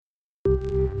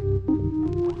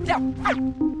Death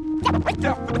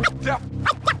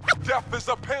is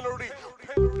a penalty.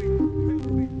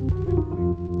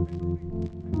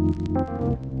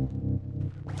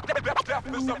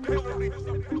 Death is a penalty.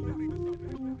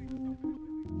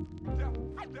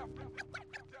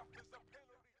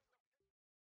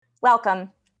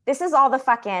 Welcome. This is All the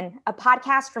Fuck In, a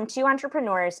podcast from two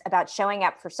entrepreneurs about showing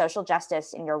up for social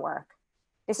justice in your work.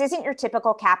 This isn't your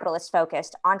typical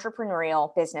capitalist-focused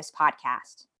entrepreneurial business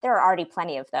podcast. There are already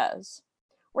plenty of those.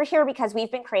 We're here because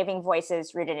we've been craving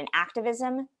voices rooted in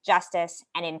activism, justice,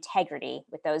 and integrity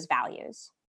with those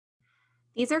values.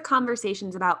 These are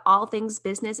conversations about all things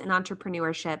business and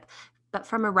entrepreneurship, but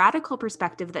from a radical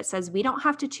perspective that says we don't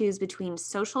have to choose between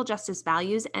social justice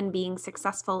values and being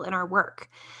successful in our work.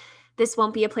 This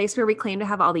won't be a place where we claim to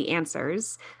have all the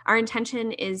answers. Our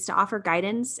intention is to offer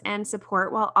guidance and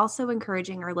support while also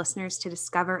encouraging our listeners to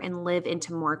discover and live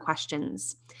into more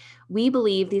questions. We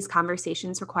believe these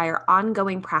conversations require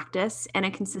ongoing practice and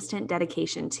a consistent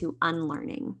dedication to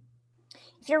unlearning.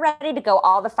 If you're ready to go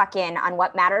all the fuck in on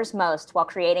what matters most while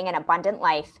creating an abundant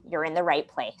life, you're in the right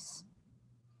place.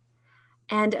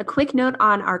 And a quick note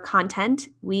on our content.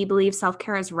 We believe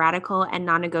self-care is radical and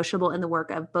non-negotiable in the work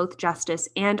of both justice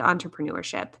and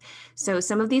entrepreneurship. So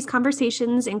some of these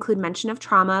conversations include mention of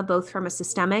trauma, both from a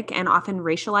systemic and often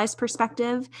racialized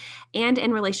perspective, and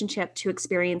in relationship to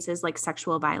experiences like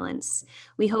sexual violence.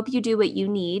 We hope you do what you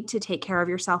need to take care of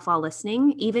yourself while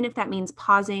listening, even if that means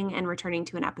pausing and returning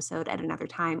to an episode at another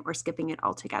time or skipping it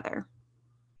altogether.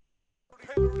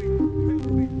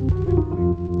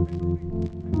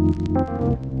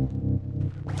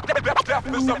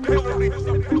 Death is a penalty.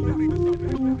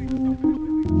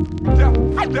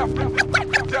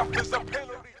 Death is a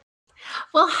penalty.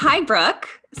 Well, hi, Brooke.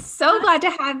 So glad to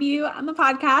have you on the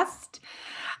podcast.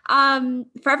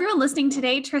 For everyone listening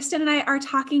today, Tristan and I are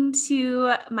talking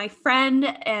to my friend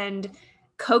and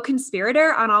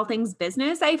co-conspirator on all things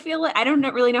business. I feel like I don't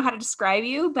really know how to describe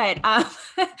you, but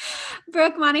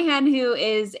Brooke Monahan, who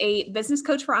is a business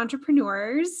coach for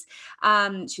entrepreneurs.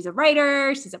 She's a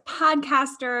writer, she's a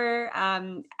podcaster.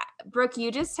 Brooke,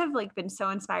 you just have been so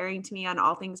inspiring to me on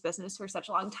all things business for such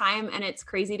a long time. And it's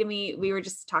crazy to me. We were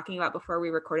just talking about before we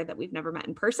recorded that we've never met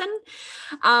in person.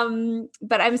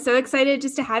 But I'm so excited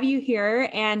just to have you here.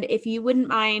 And if you wouldn't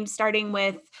mind starting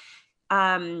with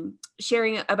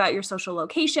sharing about your social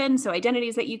location, so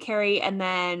identities that you carry, and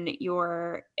then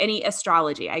any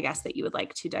astrology, I guess, that you would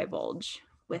like to divulge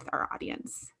with our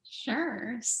audience.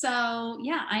 Sure. So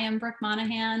yeah, I am Brooke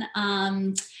Monahan.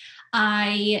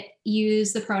 I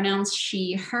use the pronouns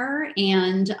she, her,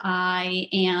 and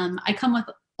I come with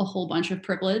a whole bunch of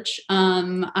privilege.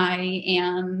 I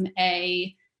am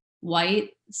a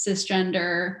white,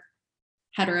 cisgender,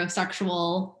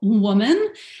 heterosexual woman,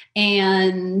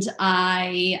 and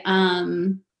I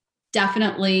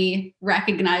definitely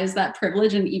recognize that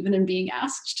privilege. And even in being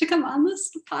asked to come on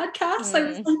this podcast, I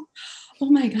was like, oh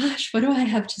my gosh, what do I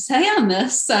have to say on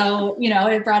this? So,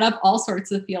 it brought up all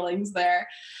sorts of feelings there.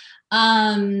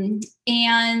 And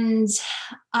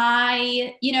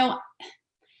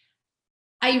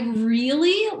I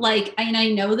really and I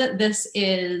know that this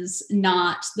is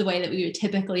not the way that we would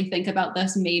typically think about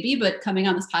this maybe, but coming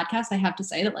on this podcast, I have to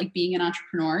say that being an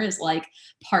entrepreneur is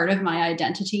part of my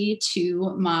identity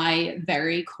to my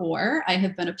very core. I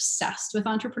have been obsessed with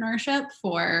entrepreneurship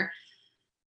for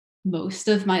most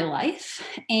of my life.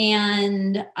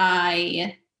 And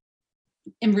I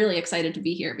am really excited to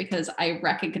be here because I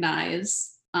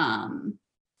recognize all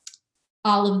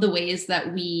of the ways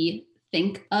that we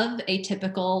think of a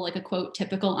typical, a quote,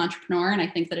 typical entrepreneur. And I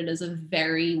think that it is a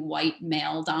very white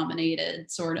male dominated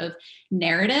sort of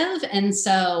narrative. And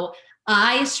so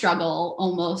I struggle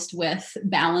almost with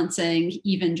balancing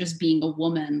even just being a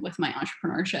woman with my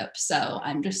entrepreneurship. So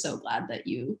I'm just so glad that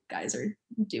you guys are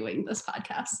doing this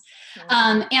podcast.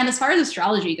 And as far as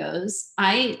astrology goes,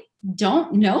 I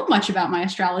don't know much about my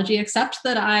astrology except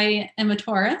that I am a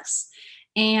Taurus.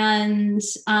 And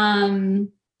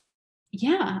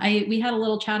we had a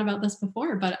little chat about this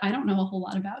before, but I don't know a whole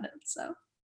lot about it. So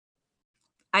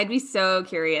I'd be so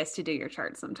curious to do your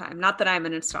chart sometime. Not that I'm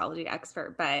an astrology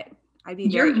expert, but I'd be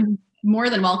very more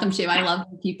than welcome to. I love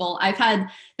people.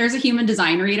 There's a human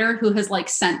design reader who has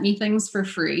sent me things for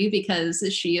free because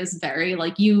she is very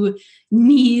you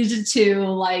need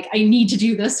to I need to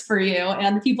do this for you.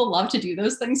 And people love to do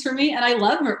those things for me. And I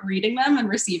love reading them and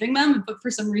receiving them. But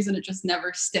for some reason, it just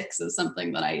never sticks as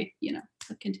something that I,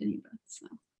 continue with. So.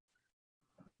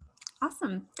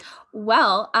 Awesome.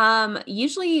 Well,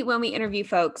 usually when we interview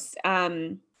folks,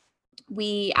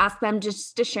 we ask them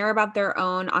just to share about their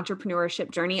own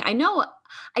entrepreneurship journey.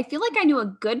 I feel like I knew a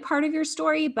good part of your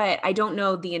story, but I don't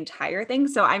know the entire thing.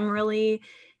 So I'm really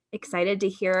excited to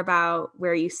hear about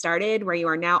where you started, where you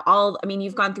are now.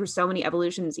 You've gone through so many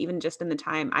evolutions, even just in the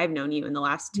time I've known you in the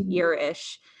last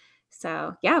year-ish.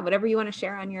 So yeah, whatever you want to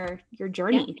share on your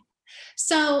journey. Yeah.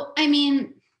 So, I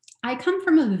mean, I come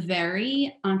from a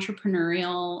very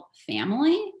entrepreneurial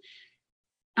family.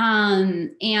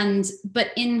 But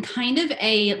in kind of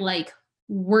a like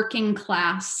working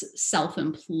class,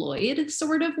 self-employed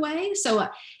sort of way. So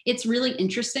it's really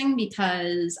interesting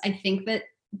because I think that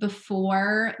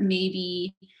before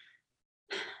maybe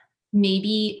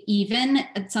even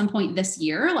at some point this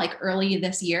year, like early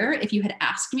this year, if you had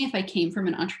asked me if I came from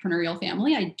an entrepreneurial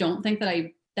family, I don't think that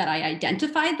I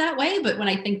identified that way. But when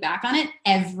I think back on it,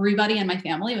 everybody in my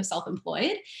family was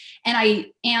self-employed.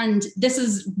 And this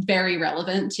is very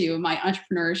relevant to my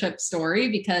entrepreneurship story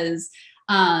because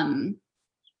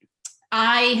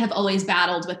I have always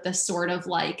battled with this sort of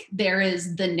like, there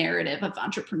is the narrative of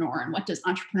entrepreneur and what does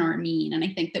entrepreneur mean? And I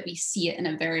think that we see it in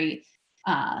a very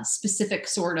specific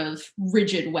sort of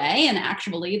rigid way. And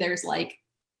actually there's like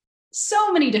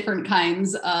so many different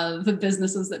kinds of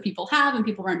businesses that people have, and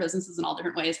people run businesses in all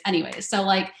different ways. Anyways, so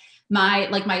like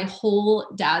my whole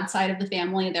dad's side of the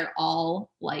family, they're all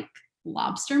like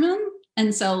lobstermen.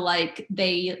 And so like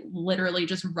they literally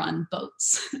just run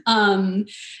boats and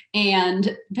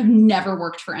have never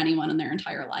worked for anyone in their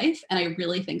entire life. And I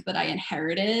really think that I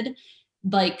inherited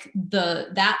like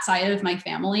that side of my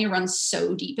family runs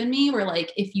so deep in me where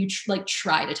like, if you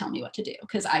try to tell me what to do,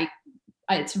 because I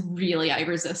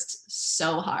resist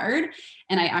so hard.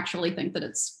 And I actually think that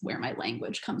it's where my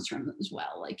language comes from as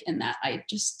well. Like in that I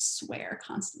just swear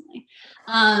constantly.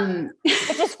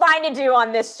 Which is fine to do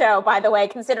on this show, by the way,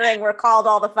 considering we're called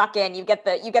all the fucking, you get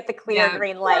the clear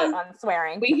green light on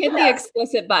swearing. We hit the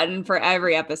explicit button for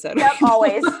every episode. Yep,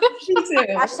 always. Me too.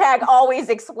 Hashtag always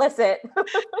explicit.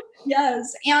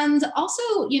 Yes. And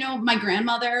also, my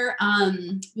grandmother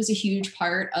was a huge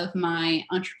part of my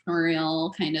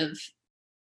entrepreneurial kind of,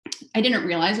 I didn't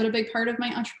realize what a big part of my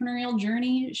entrepreneurial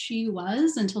journey she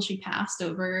was until she passed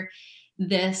over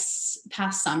this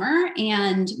past summer.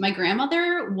 And my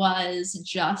grandmother was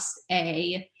just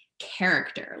a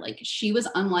character. Like she was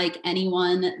unlike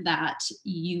anyone that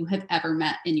you have ever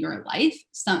met in your life,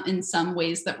 in some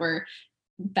ways that were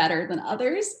better than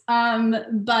others.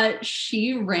 But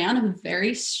she ran a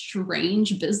very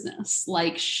strange business.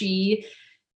 Like she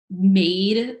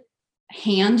made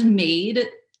handmade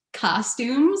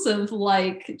costumes of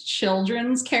like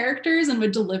children's characters and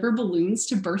would deliver balloons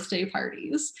to birthday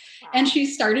parties. Wow. And she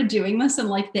started doing this in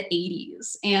like the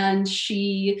 80s. And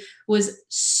she was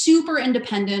super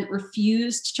independent,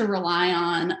 refused to rely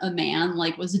on a man,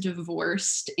 like was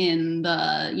divorced in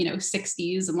the,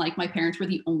 60s. And like my parents were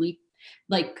the only,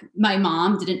 like my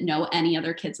mom didn't know any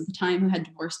other kids at the time who had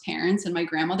divorced parents. And my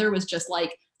grandmother was just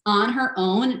like on her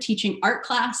own teaching art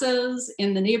classes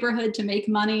in the neighborhood to make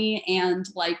money and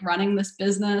like running this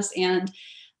business. And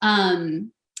I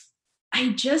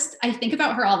think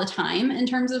about her all the time in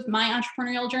terms of my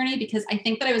entrepreneurial journey, because I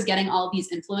think that I was getting all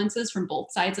these influences from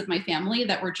both sides of my family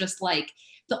that were just like,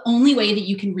 the only way that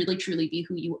you can really truly be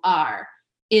who you are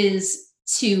is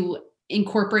to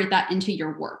incorporate that into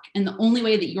your work. And the only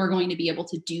way that you're going to be able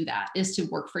to do that is to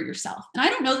work for yourself. And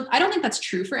I don't think that's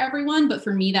true for everyone, but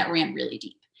for me, that ran really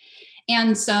deep.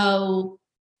 And so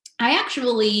I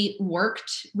actually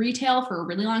worked retail for a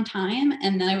really long time.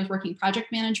 And then I was working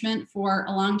project management for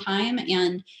a long time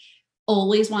and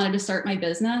always wanted to start my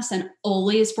business, and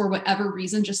always, for whatever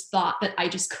reason, just thought that I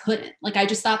just couldn't. Like, I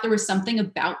just thought there was something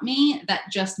about me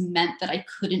that just meant that I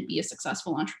couldn't be a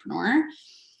successful entrepreneur.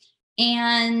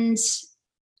 And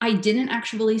I didn't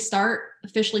actually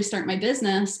officially start my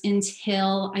business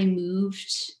until I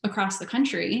moved across the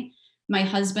country. My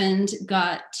husband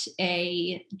got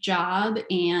a job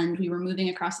and we were moving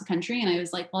across the country, and I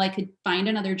was like, well, I could find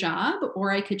another job,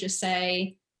 or I could just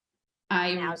say,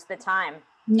 now's the time.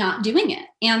 Not doing it.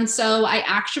 And so I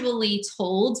actually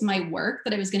told my work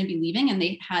that I was going to be leaving, and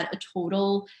they had a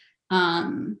total,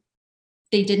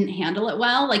 they didn't handle it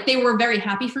well. Like, they were very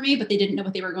happy for me, but they didn't know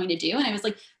what they were going to do. And I was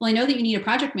like, well, I know that you need a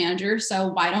project manager, so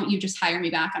why don't you just hire me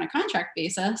back on a contract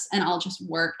basis and I'll just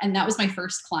work. And that was my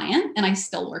first client, and I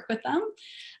still work with them.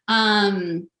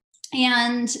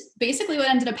 And basically what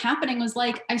ended up happening was,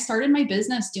 like, I started my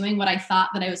business doing what I thought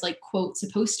that I was, like, quote,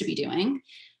 supposed to be doing,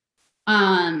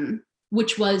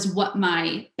 which was what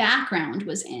my background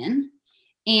was in.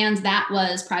 And that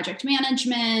was project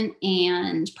management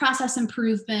and process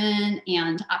improvement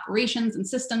and operations and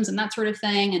systems and that sort of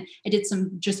thing. And I did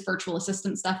some just virtual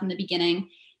assistant stuff in the beginning.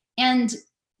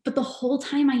 But the whole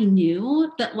time I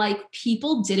knew that like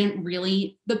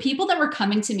the people that were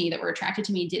coming to me that were attracted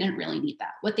to me didn't really need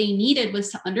that. What they needed was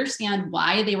to understand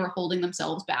why they were holding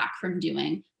themselves back from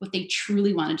doing what they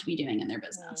truly wanted to be doing in their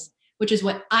business, which is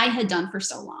what I had done for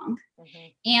so long.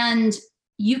 And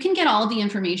you can get all the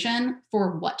information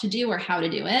for what to do or how to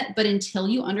do it. But until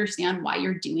you understand why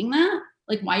you're doing that,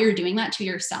 like why you're doing that to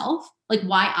yourself, like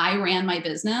why I ran a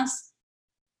business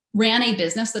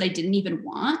that I didn't even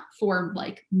want for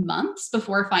like months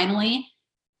before finally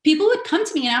people would come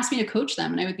to me and ask me to coach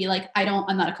them. And I would be like,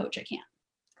 I'm not a coach. I can't.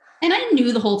 And I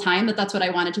knew the whole time that that's what I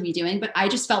wanted to be doing, but I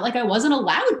just felt like I wasn't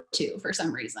allowed to for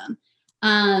some reason.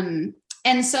 And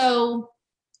so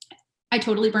I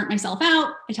totally burnt myself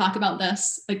out. I talk about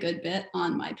this a good bit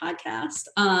on my podcast.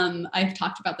 I've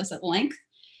talked about this at length.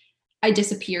 I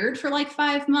disappeared for like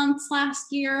 5 months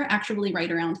last year, actually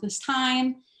right around this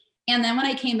time. And then when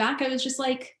I came back, I was just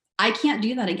like, I can't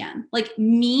do that again. Like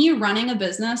me running a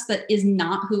business that is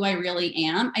not who I really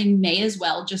am, I may as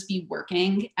well just be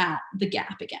working at the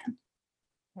Gap again.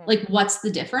 Like, what's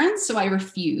the difference? So I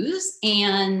refuse.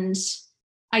 And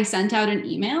I sent out an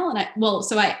email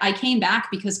I came back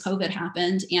because COVID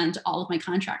happened and all of my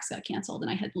contracts got canceled and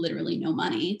I had literally no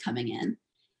money coming in.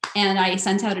 And I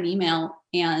sent out an email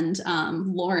and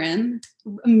Lauren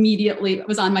immediately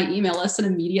was on my email list and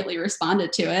immediately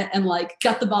responded to it and like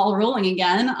got the ball rolling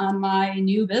again on my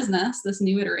new business, this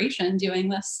new iteration, doing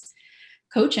this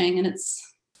coaching. And it's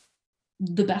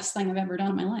the best thing I've ever done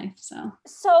in my life.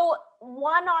 So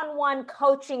one-on-one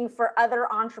coaching for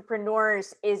other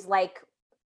entrepreneurs is like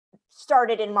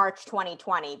started in March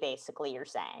 2020, basically, you're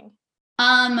saying.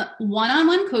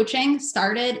 One-on-one coaching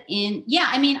started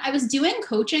I was doing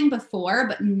coaching before,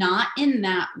 but not in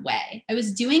that way. I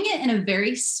was doing it in a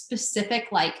very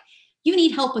specific, like you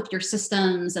need help with your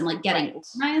systems and like getting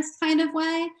organized kind of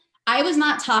way. I was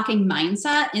not talking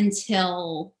mindset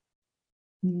until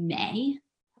May.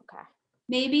 Okay.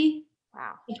 Maybe.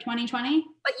 Wow. Of 2020.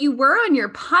 But you were on your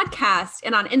podcast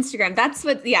and on Instagram. That's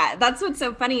what's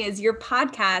so funny is your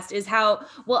podcast is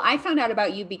I found out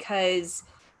about you because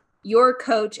your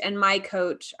coach and my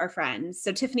coach are friends.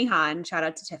 So Tiffany Hahn, shout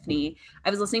out to Tiffany. I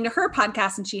was listening to her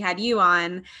podcast and she had you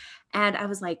on and I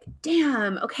was like,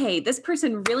 damn, okay, this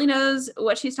person really knows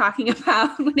what she's talking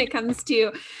about when it comes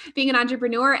to being an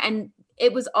entrepreneur. And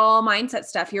it was all mindset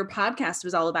stuff. Your podcast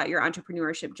was all about your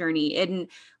entrepreneurship journey. And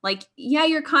like, yeah,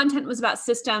 your content was about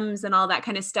systems and all that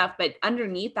kind of stuff. But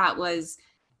underneath that was,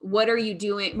 what are you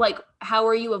doing? Like, how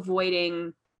are you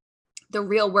avoiding the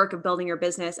real work of building your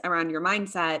business around your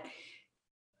mindset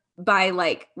by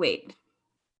like, wait,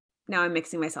 now I'm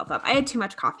mixing myself up. I had too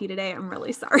much coffee today. I'm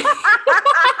really sorry.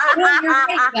 Well, you're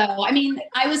right though. I mean,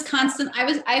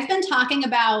 I've been talking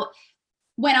about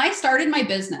when I started my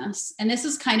business, and this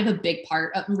is kind of a big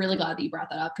part. I'm really glad that you brought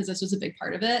that up because this was a big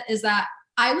part of it, is that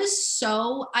I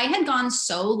had gone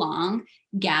so long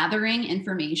gathering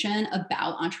information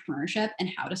about entrepreneurship and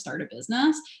how to start a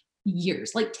business,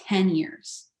 years, like 10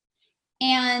 years.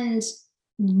 And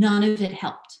none of it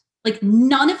helped. Like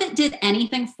none of it did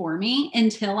anything for me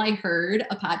until I heard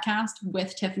a podcast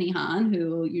with Tiffany Hahn,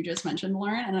 who you just mentioned,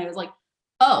 Lauren. And I was like,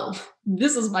 oh,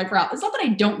 this is my problem. It's not that I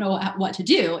don't know what to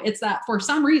do. It's that for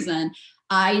some reason,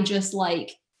 I just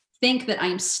like think that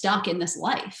I'm stuck in this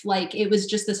life. Like it was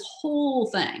just this whole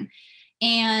thing.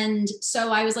 And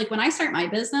so I was like, when I start my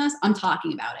business, I'm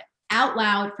talking about it out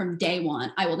loud from day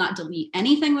one. I will not delete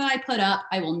anything that I put up.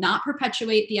 I will not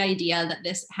perpetuate the idea that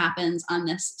this happens on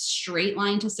this straight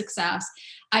line to success.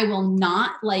 I will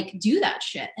not like do that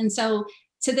shit. And so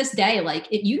to this day, like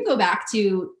if you can go back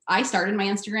to, I started my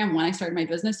Instagram when I started my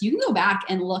business, you can go back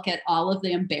and look at all of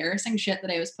the embarrassing shit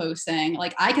that I was posting.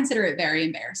 Like I consider it very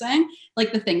embarrassing,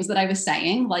 like the things that I was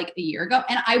saying like a year ago,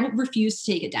 and I refuse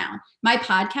to take it down. My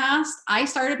podcast, I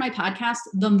started my podcast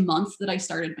the month that I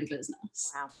started my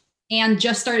business. Wow. And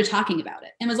just started talking about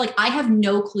it and was like, I have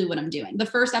no clue what I'm doing. The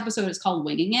first episode is called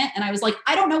Winging It. And I was like,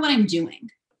 I don't know what I'm doing.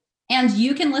 And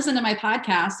you can listen to my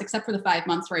podcast, except for the 5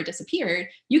 months where I disappeared,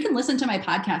 you can listen to my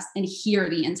podcast and hear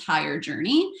the entire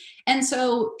journey. And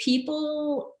so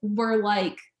people were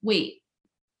like, wait,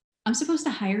 I'm supposed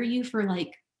to hire you for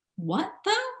like, what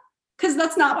though? Because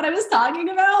that's not what I was talking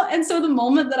about. And so the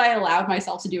moment that I allowed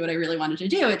myself to do what I really wanted to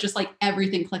do, it just like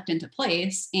everything clicked into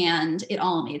place and it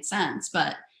all made sense.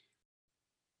 But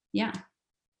yeah.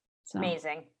 So.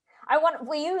 Amazing.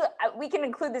 We can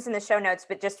include this in the show notes,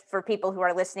 but just for people who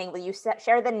are listening, will you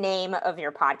share the name of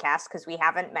your podcast? Because we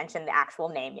haven't mentioned the actual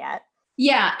name yet.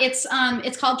 Yeah, it's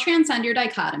called Transcend Your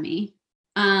Dichotomy.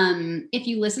 If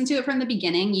you listen to it from the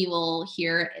beginning, you will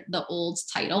hear the old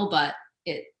title, but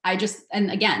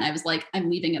and again, I was like, I'm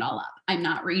leaving it all up. I'm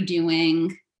not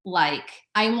redoing, like,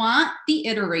 I want the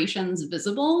iterations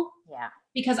visible. Yeah.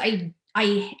 Because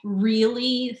I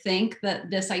really think that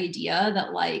this idea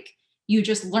that like you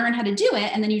just learn how to do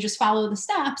it and then you just follow the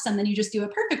steps and then you just do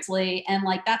it perfectly and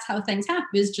like that's how things happen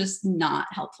is just not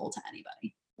helpful to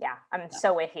anybody. Yeah, I'm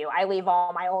so with you. I leave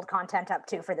all my old content up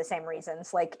too for the same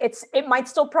reasons. Like it might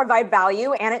still provide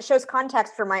value and it shows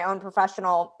context for my own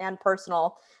professional and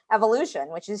personal evolution,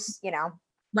 which is,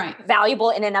 Right. valuable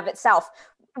in and of itself.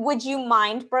 Would you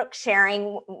mind, Brooke,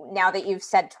 sharing, now that you've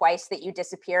said twice that you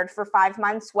disappeared for 5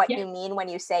 months, what you mean when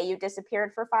you say you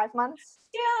disappeared for 5 months?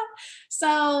 Yeah.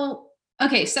 So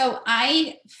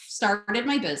I started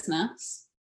my business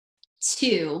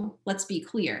to, let's be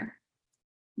clear,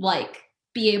 like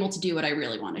be able to do what I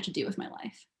really wanted to do with my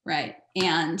life. Right.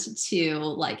 And to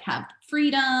like have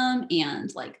freedom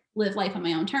and like live life on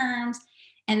my own terms.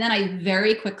 And then I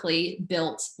very quickly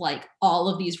built like all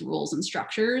of these rules and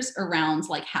structures around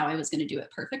like how I was going to do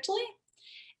it perfectly.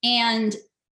 And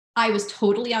I was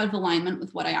totally out of alignment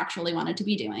with what I actually wanted to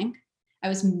be doing. I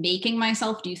was making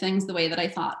myself do things the way that I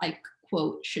thought I,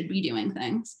 quote, should be doing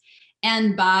things.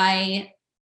 And by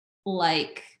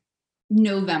like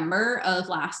November of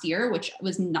last year, which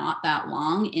was not that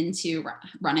long into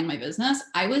running my business,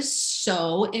 I was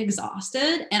so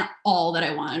exhausted and all that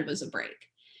I wanted was a break.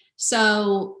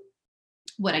 So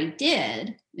what I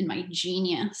did in my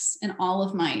genius and all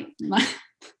of my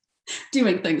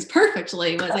doing things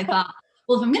perfectly was I thought,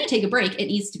 well, if I'm going to take a break, it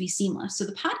needs to be seamless. So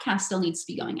the podcast still needs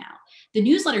to be going out. The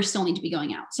newsletters still need to be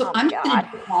going out. So I'm going to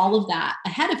do all of that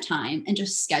ahead of time and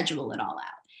just schedule it all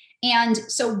out. And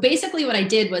so basically what I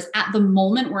did was at the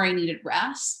moment where I needed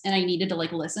rest and I needed to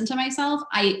like listen to myself,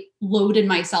 I loaded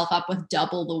myself up with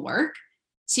double the work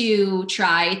to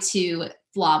try to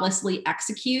flawlessly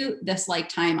execute this like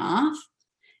time off.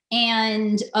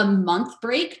 And a month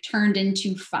break turned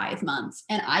into 5 months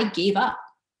and I gave up.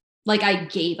 Like I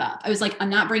gave up. I was like, I'm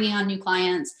not bringing on new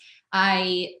clients.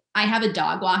 I have a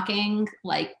dog walking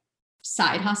like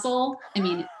side hustle. I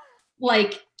mean,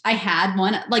 like I had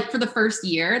one like for the first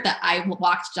year that I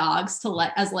walked dogs to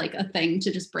let as like a thing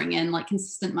to just bring in like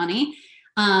consistent money.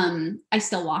 I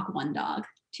still walk one dog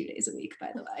 2 days a week,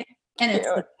 by the way. And it's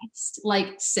the best,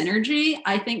 like synergy.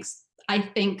 I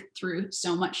think through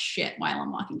so much shit while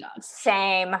I'm walking dogs.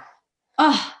 Same.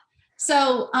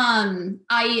 So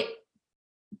I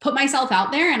put myself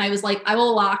out there and I was like, I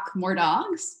will walk more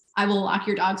dogs. I will walk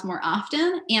your dogs more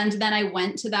often. And then I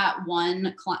went to that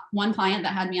one client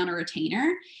that had me on a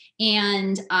retainer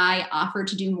and I offered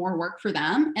to do more work for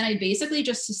them. And I basically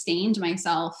just sustained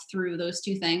myself through those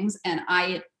two things. And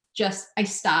I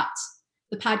stopped.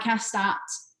 The podcast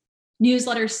stopped.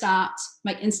 Newsletter stopped.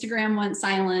 My Instagram went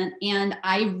silent. And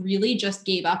I really just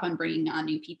gave up on bringing on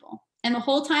new people. And the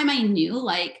whole time I knew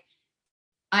like,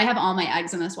 I have all my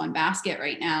eggs in this one basket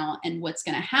right now and what's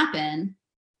going to happen.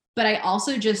 But I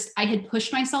also I had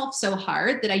pushed myself so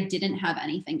hard that I didn't have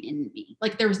anything in me.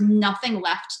 Like there was nothing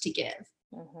left to give.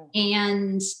 Mm-hmm.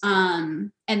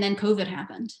 And then COVID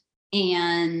happened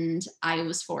and I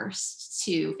was forced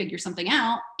to figure something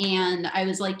out. And I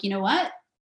was like, you know what?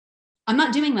 I'm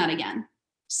not doing that again.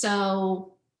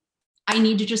 So I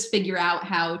need to just figure out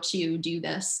how to do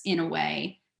this in a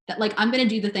way that like, I'm going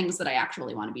to do the things that I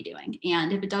actually want to be doing.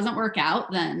 And if it doesn't work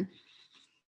out, then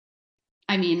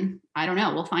I mean, I don't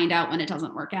know. We'll find out when it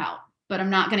doesn't work out, but I'm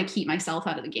not going to keep myself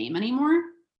out of the game anymore,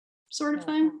 sort of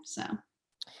thing. So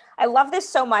I love this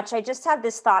so much. I just had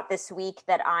this thought this week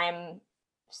that I'm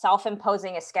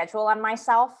self-imposing a schedule on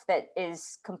myself that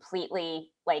is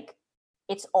completely like,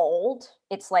 it's old.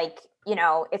 It's like,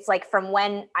 it's like from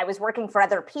when I was working for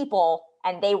other people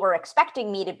and they were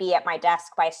expecting me to be at my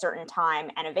desk by a certain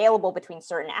time and available between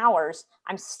certain hours.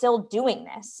 I'm still doing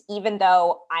this, even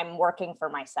though I'm working for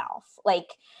myself.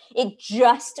 Like it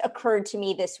just occurred to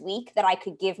me this week that I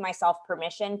could give myself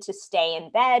permission to stay in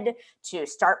bed, to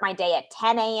start my day at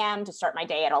 10 a.m., to start my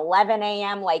day at 11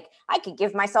 a.m. Like I could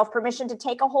give myself permission to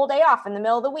take a whole day off in the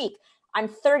middle of the week. I'm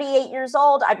 38 years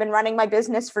old. I've been running my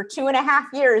business for 2.5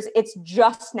 years. It's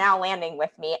just now landing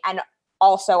with me. And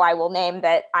also, I will name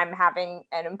that I'm having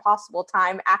an impossible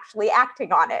time actually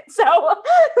acting on it. So,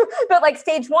 but like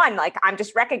stage one, like I'm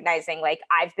just recognizing like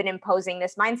I've been imposing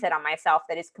this mindset on myself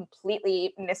that is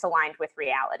completely misaligned with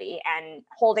reality and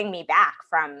holding me back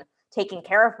from taking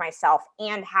care of myself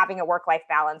and having a work-life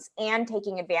balance and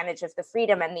taking advantage of the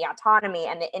freedom and the autonomy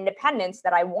and the independence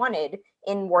that I wanted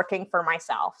in working for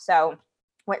myself. So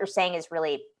what you're saying is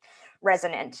really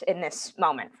resonant in this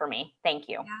moment for me. Thank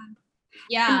you.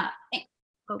 Yeah.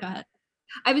 Oh, go ahead.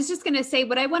 I was just going to say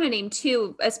what I want to name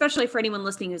too, especially for anyone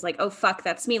listening who's like, oh, fuck,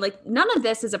 that's me. Like none of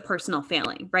this is a personal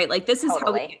failing, right? Like this is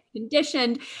how we get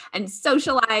conditioned and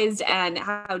socialized and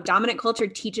how dominant culture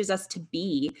teaches us to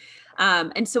be.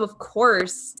 And so of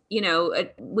course,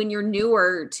 when you're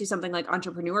newer to something like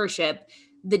entrepreneurship,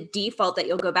 the default that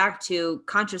you'll go back to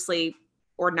consciously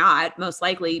or not, most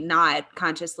likely not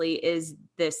consciously, is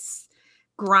this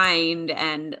grind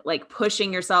and like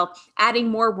pushing yourself, adding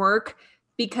more work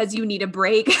because you need a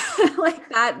break. Like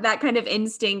that kind of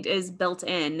instinct is built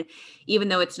in, even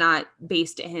though it's not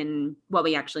based in what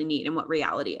we actually need and what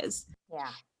reality is. Yeah.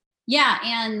 Yeah.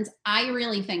 And I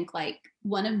really think like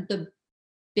one of the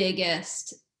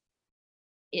biggest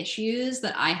issues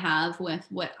that I have with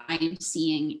what I'm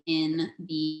seeing in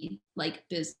the like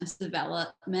business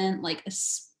development, like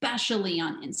especially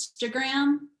on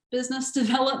Instagram business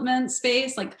development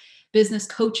space, like business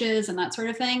coaches and that sort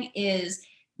of thing, is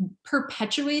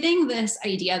perpetuating this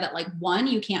idea that like, one,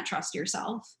 you can't trust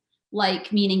yourself,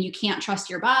 like meaning you can't trust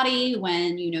your body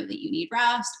when you know that you need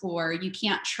rest, or you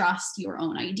can't trust your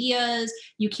own ideas.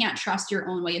 You can't trust your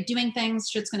own way of doing things.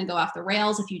 Shit's going to go off the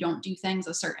rails if you don't do things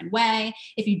a certain way.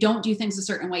 If you don't do things a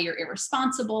certain way, you're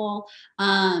irresponsible.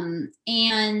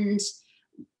 And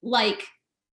like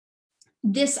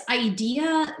this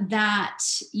idea that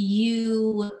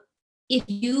if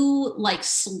you like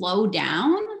slow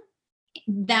down,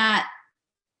 that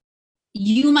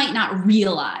you might not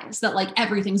realize that like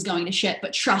everything's going to shit,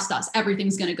 but trust us,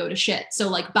 everything's going to go to shit. So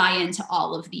like buy into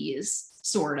all of these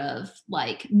sort of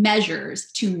like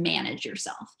measures to manage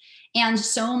yourself. And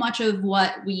so much of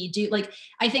what we do, like,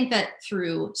 I think that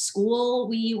through school,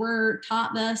 we were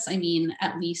taught this. I mean,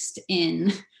 at least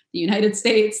in the United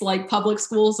States, like public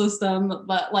school system,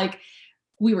 but like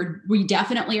we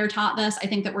definitely are taught this. I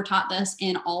think that we're taught this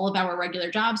in all of our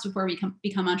regular jobs before we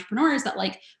become entrepreneurs, that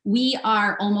like we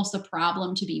are almost a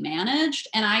problem to be managed.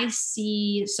 And I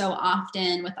see so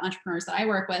often with the entrepreneurs that I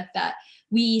work with that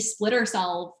we split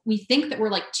ourselves. We think that we're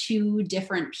like two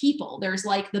different people. There's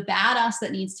like the bad us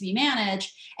that needs to be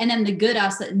managed, and then the good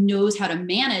us that knows how to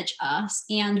manage us.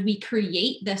 And we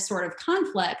create this sort of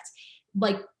conflict,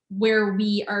 like where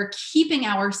we are keeping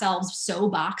ourselves so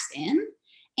boxed in.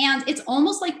 And it's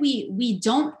almost like we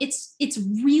don't, it's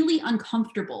really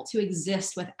uncomfortable to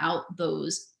exist without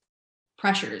those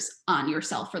pressures on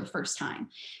yourself for the first time,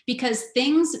 because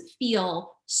things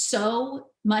feel so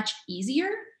much easier.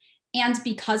 And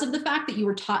because of the fact that you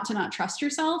were taught to not trust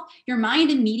yourself, your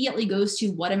mind immediately goes to,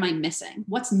 what am I missing?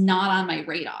 What's not on my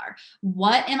radar?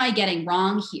 What am I getting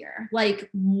wrong here? Like,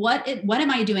 what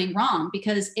am I doing wrong?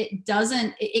 Because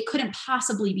it couldn't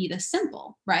possibly be this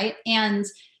simple, right? And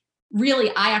really,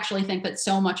 I actually think that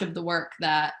so much of the work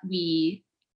that we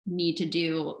need to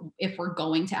do if we're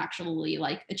going to actually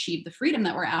like achieve the freedom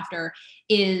that we're after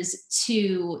is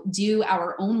to do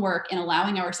our own work and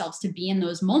allowing ourselves to be in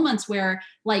those moments where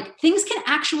like things can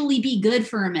actually be good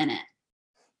for a minute.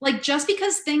 Like just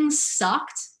because things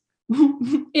sucked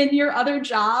in your other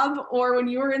job or when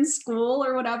you were in school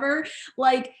or whatever,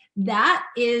 like that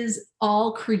is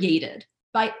all created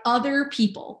by other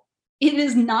people. It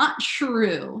is not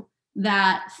true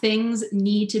that things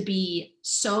need to be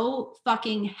so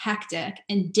fucking hectic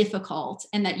and difficult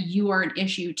and that you are an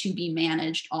issue to be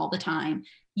managed all the time.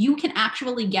 You can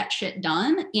actually get shit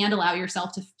done and allow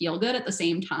yourself to feel good at the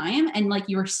same time. And like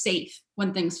you're safe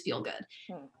when things feel good.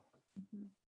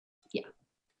 Yeah.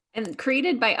 And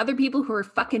created by other people who are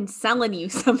fucking selling you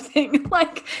something.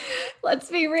 Like, let's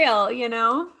be real,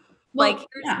 Well, like,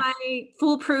 here's my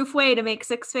foolproof way to make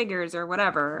six figures or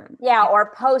whatever. Yeah,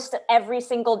 or post every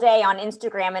single day on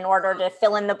Instagram in order to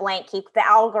fill in the blank, keep the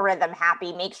algorithm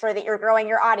happy, make sure that you're growing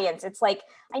your audience. It's like,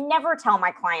 I never tell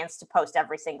my clients to post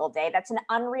every single day. That's an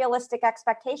unrealistic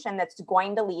expectation that's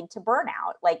going to lead to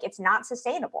burnout. Like, it's not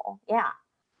sustainable. Yeah.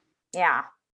 Yeah.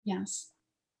 Yes.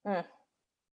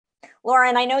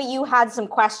 Lauren, I know you had some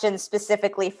questions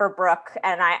specifically for Brooke,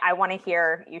 and I want to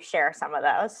hear you share some of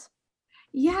those.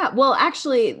 Yeah, well,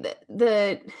 actually,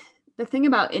 the thing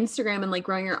about Instagram and like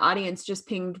growing your audience just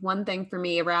pinged one thing for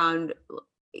me around.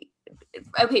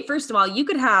 Okay, first of all, you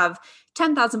could have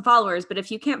 10,000 followers, but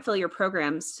if you can't fill your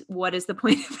programs, what is the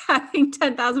point of having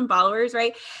 10,000 followers,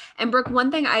 right? And Brooke,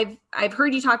 one thing I've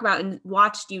heard you talk about and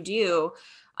watched you do,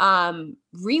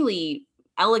 really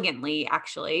elegantly,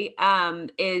 actually,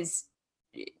 is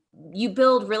you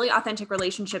build really authentic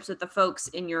relationships with the folks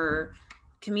in your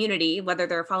community, whether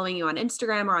they're following you on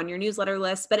Instagram or on your newsletter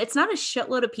list, but it's not a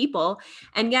shitload of people.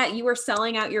 And yet you are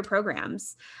selling out your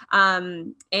programs,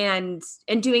 and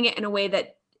doing it in a way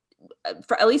that,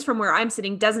 for at least from where I'm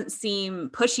sitting, doesn't seem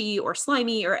pushy or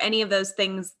slimy or any of those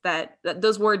things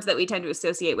those words that we tend to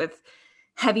associate with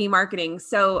heavy marketing.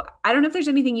 So I don't know if there's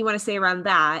anything you want to say around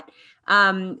that.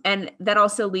 And that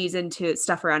also leads into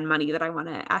stuff around money that I want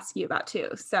to ask you about too.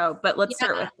 So, but let's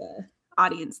start with the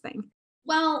audience thing.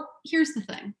 Well, here's the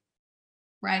thing,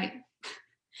 right?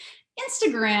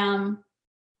 Instagram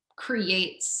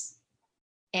creates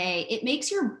it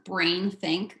makes your brain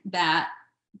think that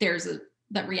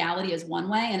that reality is one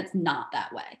way and it's not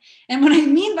that way. And what I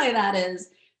mean by that is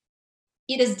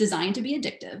it is designed to be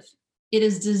addictive. It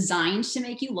is designed to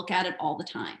make you look at it all the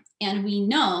time. And we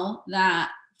know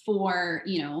that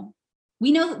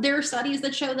we know there are studies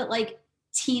that show that like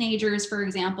teenagers, for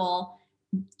example,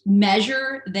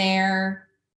 measure their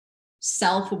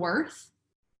self-worth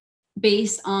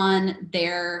based on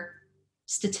their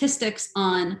statistics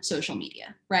on social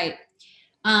media, right?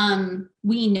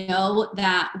 We know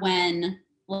that when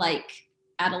like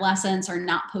adolescents are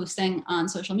not posting on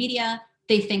social media,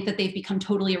 they think that they've become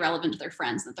totally irrelevant to their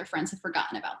friends, that their friends have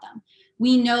forgotten about them.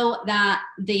 We know that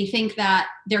they think that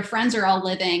their friends are all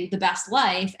living the best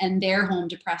life and they're home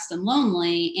depressed and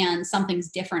lonely and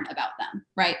something's different about them,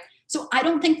 right? So I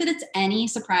don't think that it's any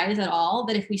surprise at all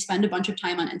that if we spend a bunch of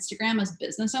time on Instagram as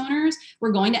business owners,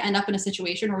 we're going to end up in a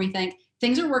situation where we think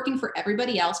things are working for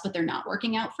everybody else, but they're not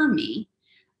working out for me.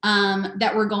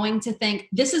 That we're going to think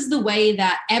this is the way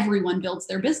that everyone builds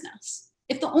their business.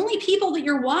 If the only people that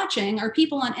you're watching are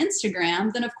people on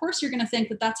Instagram, then of course you're going to think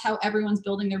that that's how everyone's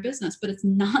building their business, but it's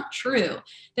not true.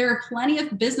 There are plenty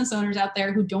of business owners out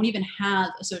there who don't even have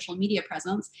a social media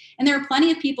presence. And there are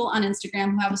plenty of people on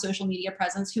Instagram who have a social media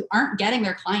presence who aren't getting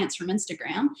their clients from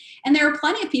Instagram. And there are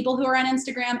plenty of people who are on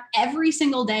Instagram every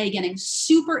single day getting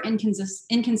super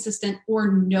inconsistent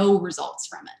or no results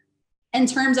from it in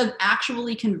terms of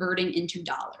actually converting into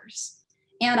dollars.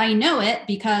 And I know it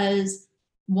because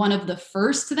one of the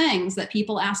first things that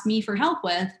people ask me for help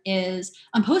with is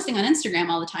I'm posting on Instagram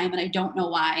all the time and I don't know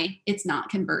why it's not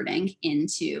converting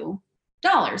into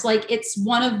dollars. Like it's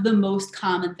one of the most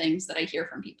common things that I hear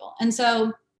from people. And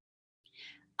so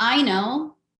I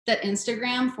know that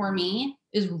Instagram for me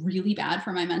is really bad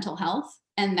for my mental health.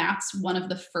 And that's one of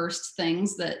the first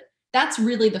things that's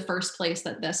really the first place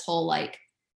that this whole like,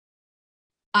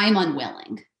 I'm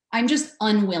unwilling. I'm just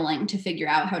unwilling to figure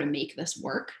out how to make this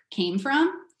work came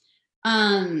from.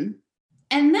 And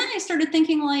then I started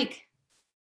thinking like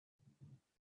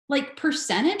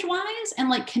percentage wise and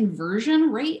like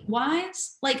conversion rate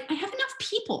wise, like I have enough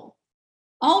people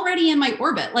already in my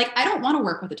orbit. Like I don't want to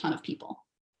work with a ton of people.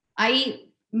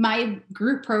 My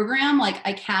group program, like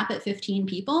I cap at 15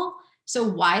 people. So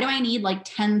why do I need like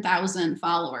 10,000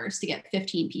 followers to get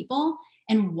 15 people?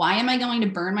 And why am I going to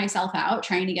burn myself out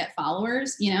trying to get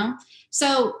followers,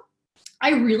 So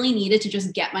I really needed to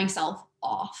just get myself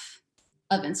off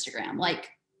of Instagram, like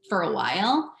for a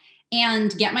while,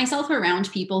 and get myself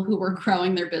around people who were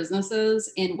growing their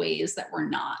businesses in ways that were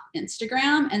not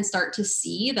Instagram and start to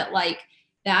see that like,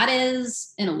 that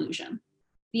is an illusion.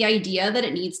 The idea that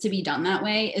it needs to be done that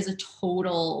way is a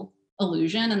total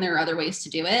illusion. And there are other ways to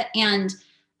do it. And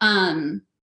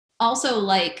also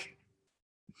like,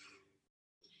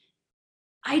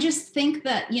 I just think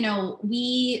that,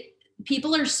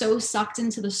 people are so sucked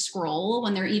into the scroll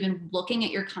when they're even looking at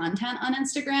your content on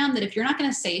Instagram that if you're not going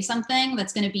to say something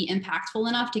that's going to be impactful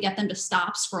enough to get them to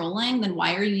stop scrolling, then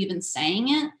why are you even saying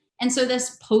it? And so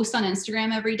this post on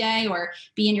Instagram every day or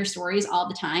be in your stories all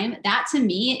the time, that to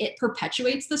me, it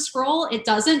perpetuates the scroll. It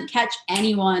doesn't catch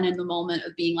anyone in the moment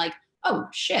of being like, oh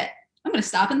shit, I'm going to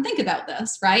stop and think about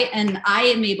this, right? And I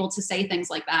am able to say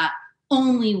things like that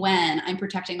only when I'm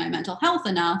protecting my mental health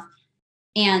enough.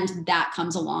 And that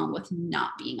comes along with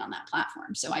not being on that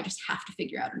platform. So I just have to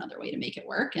figure out another way to make it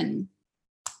work. And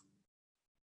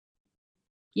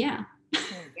yeah.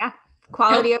 Yeah.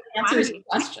 Quality of answers your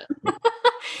question.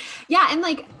 Yeah. And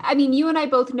like, I mean, you and I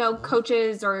both know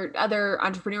coaches or other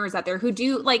entrepreneurs out there who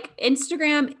do like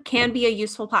Instagram can be a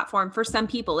useful platform for some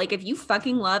people. Like if you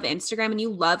fucking love Instagram and you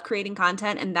love creating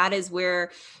content and that is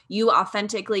where you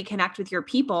authentically connect with your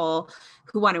people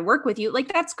who want to work with you,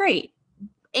 like that's great.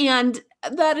 And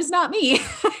that is not me.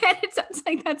 And it sounds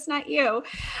like that's not you.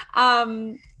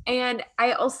 And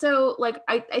I also like,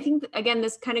 I think again,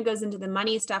 this kind of goes into the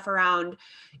money stuff around,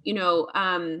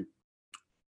 because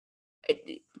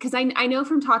I know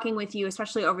from talking with you,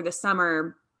 especially over the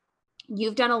summer,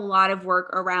 you've done a lot of work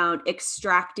around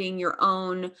extracting your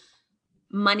own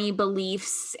money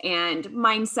beliefs and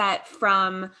mindset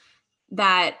from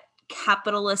that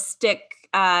capitalistic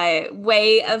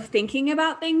way of thinking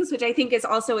about things, which I think is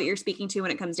also what you're speaking to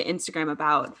when it comes to Instagram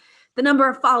about the number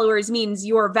of followers means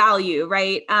your value,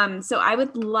 right? So I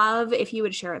would love if you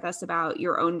would share with us about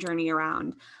your own journey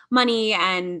around money.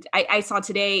 And I saw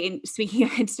today, in speaking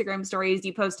of Instagram stories,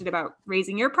 you posted about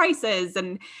raising your prices,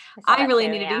 and I really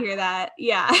needed to hear that.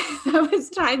 Yeah, that was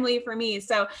timely for me.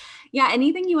 So yeah,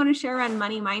 anything you want to share on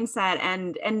money mindset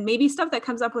and maybe stuff that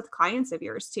comes up with clients of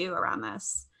yours too around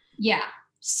this? Yeah.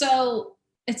 So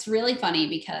it's really funny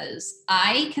because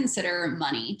I consider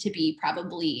money to be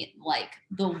probably like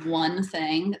the one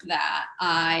thing that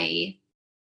I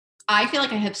feel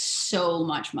like I have so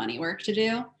much money work to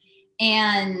do.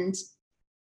 And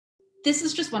this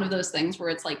is just one of those things where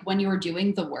it's like when you're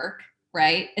doing the work,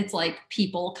 right? It's like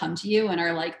people come to you and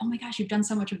are like, oh my gosh, you've done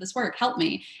so much of this work, help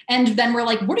me. And then we're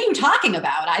like, what are you talking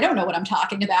about? I don't know what I'm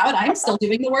talking about. I'm still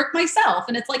doing the work myself.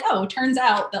 And it's like, oh, it turns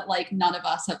out that like none of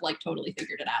us have like totally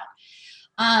figured it out.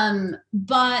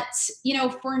 But you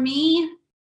know, for me,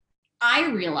 I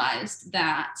realized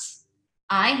that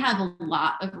I have a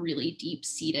lot of really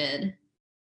deep-seated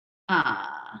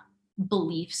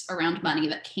beliefs around money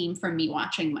that came from me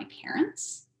watching my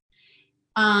parents.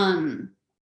 On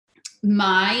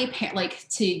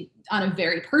a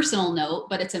very personal note,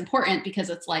 but it's important because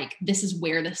it's like, this is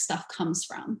where this stuff comes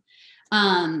from.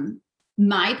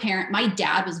 My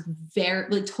dad was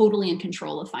totally in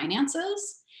control of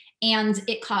finances. And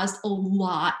it caused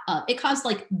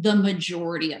like the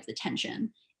majority of the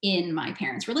tension in my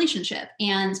parents' relationship.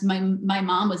 And my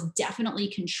mom was definitely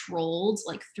controlled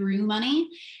like through money.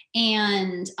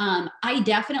 And I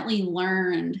definitely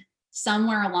learned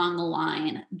somewhere along the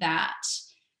line that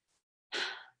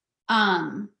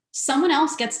someone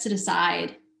else gets to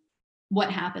decide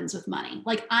what happens with money.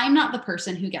 Like, I'm not the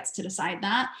person who gets to decide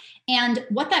that. And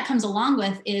what that comes along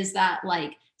with is that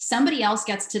like somebody else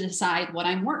gets to decide what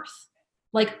I'm worth.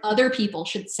 Like, other people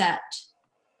should set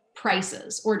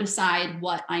prices or decide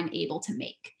what I'm able to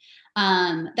make.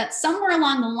 That somewhere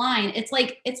along the line, it's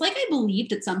like I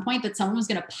believed at some point that someone was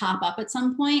going to pop up at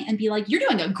some point and be like, you're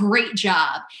doing a great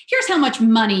job. Here's how much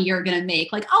money you're going to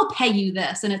make. Like, I'll pay you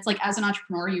this. And it's like, as an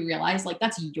entrepreneur, you realize like,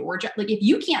 that's your job. Like, if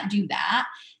you can't do that,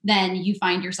 then you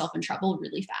find yourself in trouble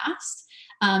really fast.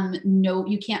 No,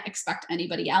 you can't expect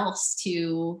anybody else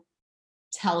to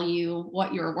tell you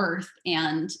what you're worth.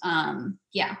 And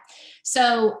yeah.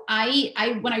 So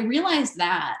when I realized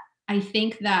that, I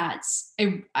think that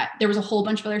there was a whole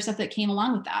bunch of other stuff that came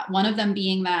along with that. One of them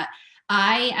being that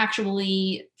I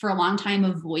actually, for a long time,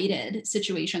 avoided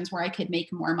situations where I could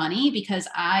make more money because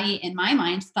I, in my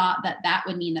mind, thought that that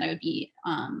would mean that I would be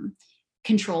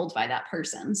controlled by that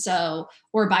person. So,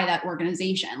 or by that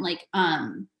organization. Like,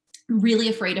 really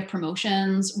afraid of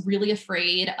promotions, really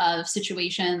afraid of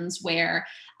situations where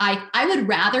I would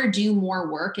rather do more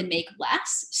work and make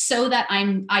less so that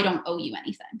I don't owe you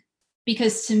anything.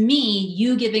 Because to me,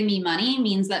 you giving me money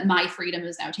means that my freedom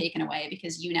is now taken away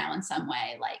because you now in some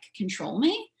way like control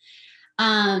me.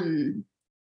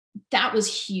 That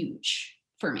was huge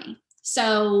for me.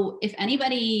 So if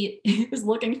anybody is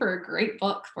looking for a great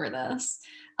book for this,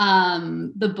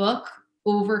 the book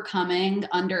Overcoming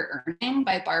Under-Earning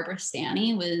by Barbara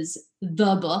Stanny was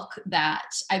the book that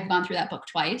I've gone through that book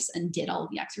twice and did all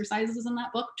of the exercises in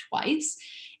that book twice.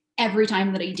 Every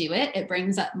time that I do it, it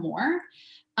brings up more.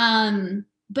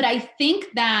 But I think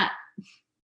that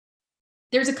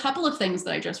there's a couple of things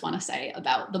that I just want to say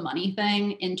about the money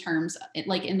thing in terms of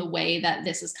like in the way that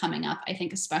this is coming up, I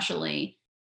think, especially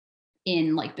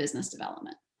in like business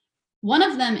development. One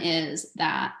of them is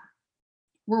that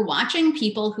we're watching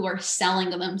people who are selling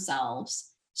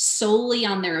themselves solely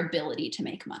on their ability to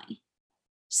make money.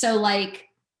 So like,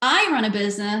 I run a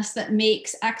business that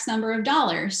makes X number of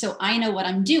dollars, so I know what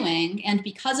I'm doing. And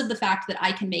because of the fact that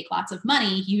I can make lots of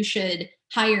money, you should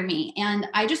hire me. And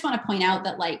I just want to point out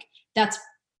that like, that's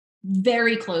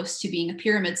very close to being a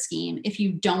pyramid scheme if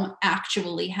you don't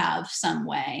actually have some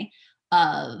way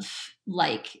of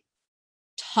like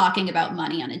talking about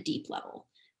money on a deep level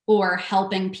or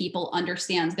helping people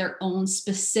understand their own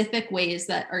specific ways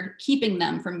that are keeping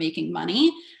them from making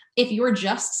money. If you're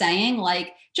just saying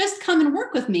like, just come and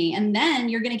work with me and then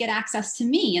you're going to get access to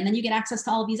me and then you get access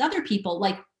to all of these other people,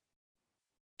 like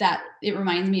that, it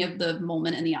reminds me of the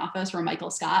moment in The Office where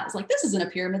Michael Scott is like, this isn't a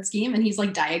pyramid scheme. And he's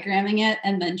like diagramming it.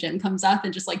 And then Jim comes up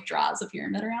and just like draws a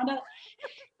pyramid around it.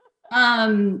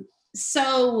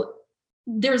 So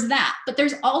there's that, but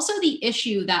there's also the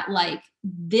issue that like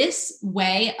this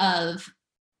way of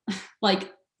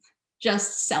like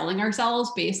just selling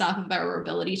ourselves based off of our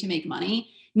ability to make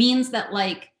money means that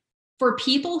like for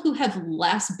people who have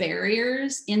less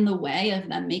barriers in the way of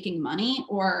them making money,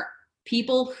 or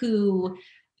people who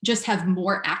just have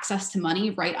more access to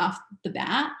money right off the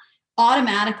bat,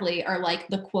 automatically are like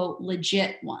the quote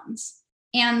legit ones.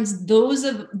 And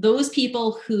those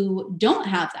people who don't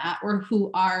have that, or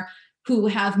who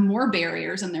have more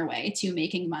barriers in their way to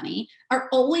making money, are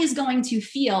always going to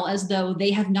feel as though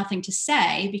they have nothing to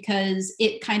say, because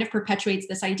it kind of perpetuates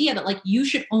this idea that like you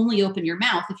should only open your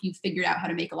mouth if you've figured out how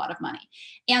to make a lot of money.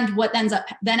 And what ends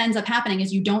up happening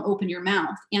is you don't open your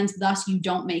mouth, and thus you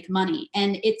don't make money.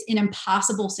 And it's an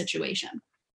impossible situation.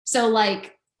 So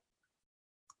like,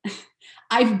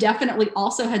 I've definitely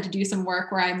also had to do some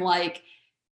work where I'm like,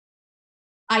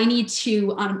 I need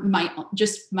to,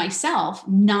 myself,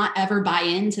 not ever buy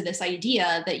into this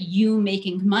idea that you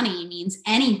making money means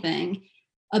anything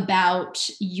about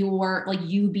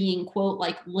you being quote,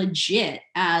 like legit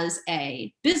as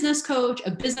a business coach,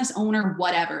 a business owner,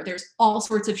 whatever. There's all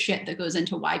sorts of shit that goes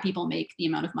into why people make the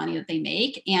amount of money that they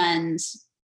make. And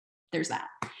there's that.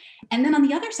 And then on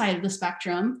the other side of the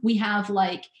spectrum, we have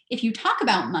like, if you talk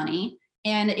about money,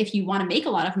 and if you want to make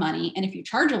a lot of money, and if you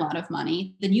charge a lot of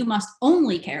money, then you must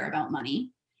only care about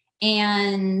money.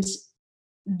 And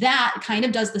that kind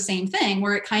of does the same thing,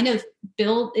 where it kind of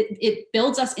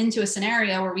builds us into a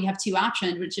scenario where we have two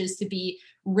options, which is to be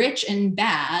rich and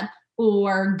bad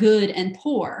or good and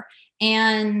poor.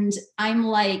 And I'm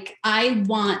like, I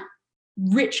want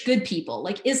rich, good people.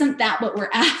 Like, isn't that what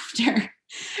we're after?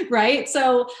 Right.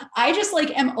 So I just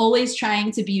like am always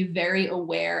trying to be very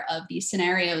aware of these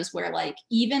scenarios where like,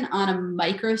 even on a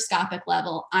microscopic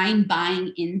level, I'm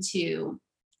buying into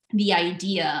the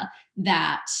idea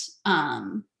that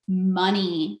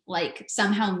money like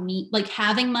somehow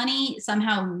having money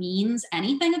somehow means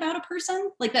anything about a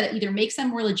person, like that it either makes them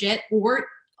more legit, or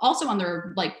also on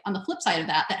the flip side of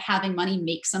that having money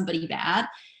makes somebody bad.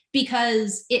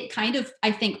 Because it kind of,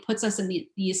 I think, puts us in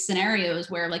these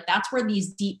scenarios where like, that's where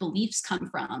these deep beliefs come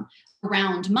from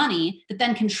around money that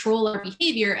then control our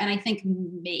behavior. And I think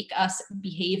make us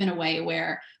behave in a way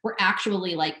where we're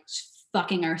actually like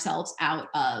fucking ourselves out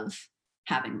of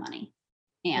having money.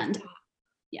 And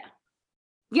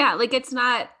yeah, like it's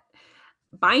not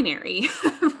binary,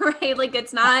 right? Like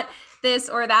it's not this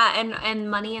or that, and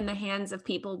money in the hands of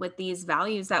people with these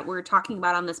values that we're talking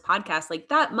about on this podcast, like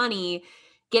that money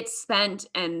gets spent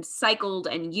and cycled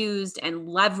and used and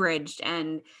leveraged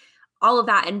and all of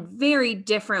that in very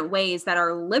different ways that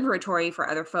are liberatory for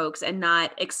other folks and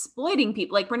not exploiting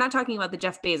people. Like, we're not talking about the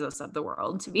Jeff Bezos of the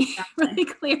world, to be really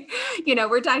clear.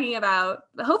 We're talking about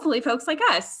hopefully folks like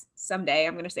us someday.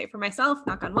 I'm going to say it for myself,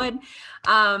 knock on wood.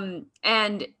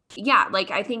 And yeah,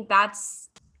 like, I think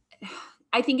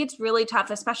it's really tough,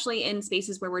 especially in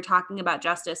spaces where we're talking about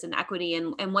justice and equity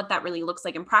and what that really looks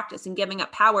like in practice and giving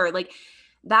up power. Like,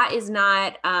 that is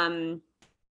not an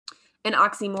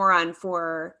oxymoron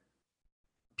for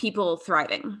people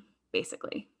thriving,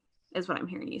 basically, is what I'm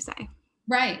hearing you say.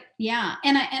 Right. Yeah.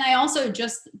 And I also,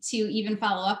 just to even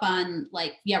follow up on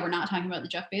like, yeah, we're not talking about the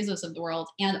Jeff Bezos of the world.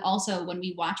 And also when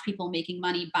we watch people making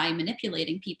money by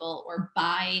manipulating people or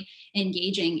by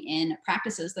engaging in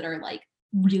practices that are like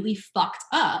really fucked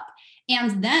up.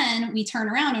 And then we turn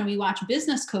around and we watch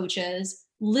business coaches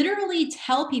literally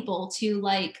tell people to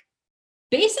like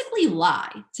basically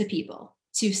lie to people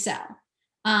to sell,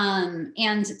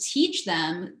 and teach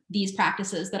them these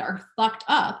practices that are fucked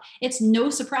up. It's no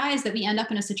surprise that we end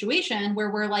up in a situation where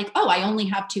we're like, oh, I only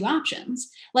have two options.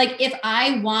 Like, if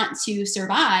I want to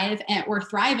survive or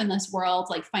thrive in this world,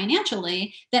 like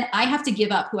financially, then I have to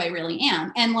give up who I really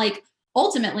am. And like,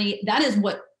 ultimately, that is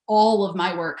what all of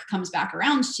my work comes back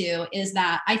around to, is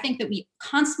that I think that we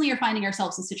constantly are finding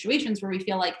ourselves in situations where we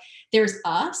feel like there's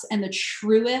us and the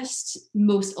truest,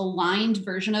 most aligned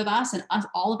version of us and us,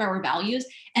 all of our values.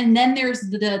 And then there's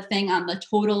the thing on the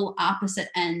total opposite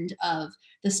end of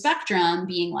the spectrum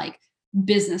being like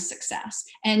business success.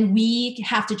 And we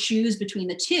have to choose between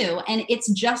the two. And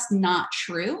it's just not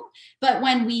true. But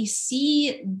when we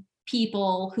see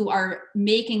people who are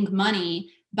making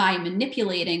money by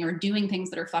manipulating or doing things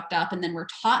that are fucked up, and then we're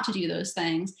taught to do those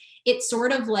things, it's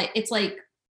sort of like, it's like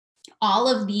all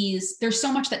of these, there's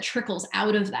so much that trickles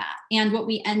out of that. And what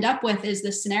we end up with is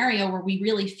this scenario where we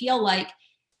really feel like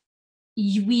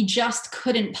we just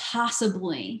couldn't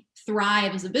possibly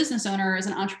thrive as a business owner, as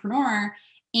an entrepreneur,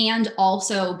 and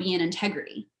also be in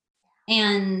integrity.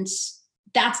 And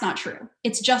that's not true.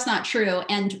 It's just not true.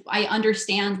 And I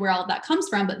understand where all of that comes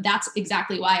from, but that's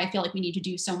exactly why I feel like we need to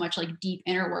do so much like deep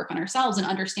inner work on ourselves and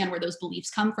understand where those beliefs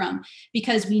come from,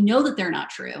 because we know that they're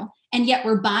not true. And yet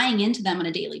we're buying into them on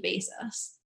a daily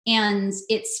basis. And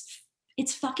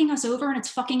it's fucking us over, and it's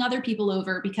fucking other people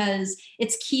over, because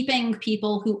it's keeping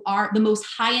people who are the most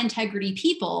high integrity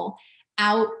people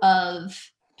out of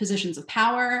positions of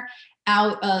power,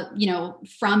 out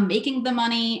from making the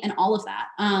money and all of that.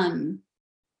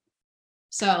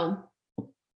 So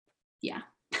yeah.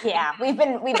 Yeah, we've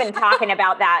been talking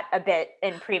about that a bit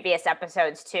in previous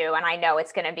episodes too, and I know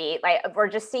it's going to be like we're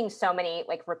just seeing so many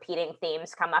like repeating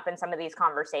themes come up in some of these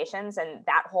conversations, and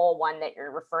that whole one that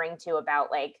you're referring to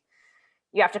about like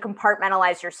you have to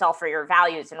compartmentalize yourself or your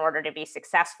values in order to be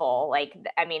successful. Like,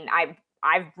 I mean,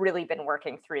 I've really been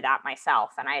working through that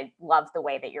myself, and I love the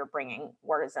way that you're bringing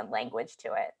words and language to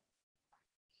it.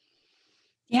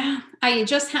 Yeah, I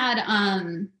just had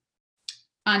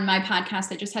on my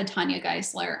podcast, I just had Tanya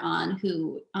Geisler on,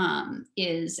 who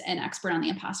is an expert on the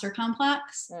imposter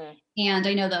complex. And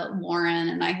I know that Lauren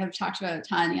and I have talked about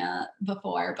Tanya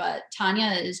before, but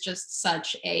Tanya is just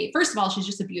first of all, she's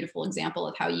just a beautiful example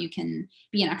of how you can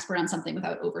be an expert on something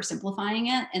without oversimplifying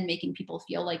it and making people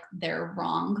feel like they're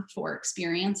wrong for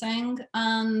experiencing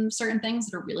certain things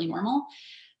that are really normal.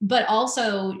 But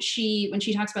also when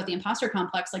she talks about the imposter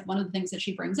complex, like one of the things that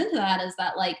she brings into that is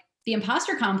that like, the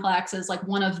imposter complex is like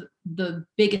one of the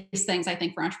biggest things I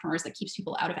think for entrepreneurs that keeps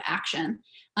people out of action,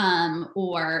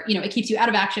 or, it keeps you out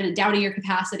of action and doubting your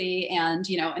capacity and,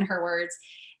 in her words.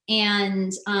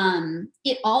 And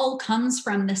it all comes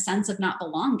from the sense of not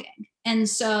belonging. And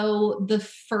so the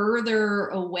further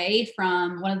away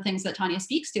from, one of the things that Tanya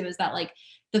speaks to is that like,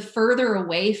 the further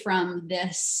away from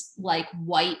this like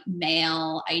white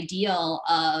male ideal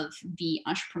of the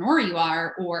entrepreneur you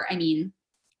are, or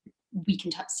we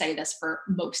can say this for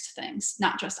most things,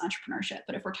 not just entrepreneurship,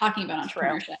 but if we're talking about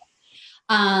entrepreneurship,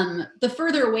 the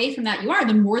further away from that you are,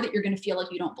 the more that you're going to feel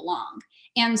like you don't belong.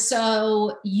 And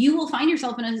so you will find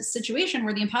yourself in a situation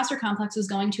where the imposter complex is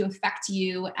going to affect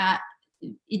you at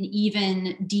an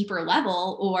even deeper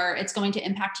level, or it's going to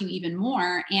impact you even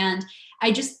more. And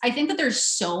I think that there's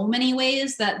so many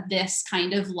ways that this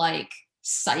kind of like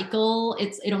cycle,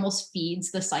 it almost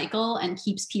feeds the cycle and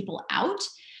keeps people out.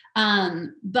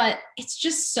 But it's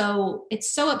just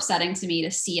it's so upsetting to me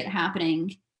to see it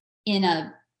happening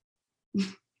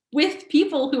with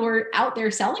people who are out there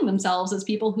selling themselves as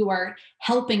people who are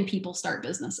helping people start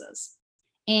businesses.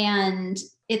 And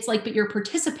it's like, but you're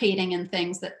participating in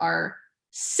things that are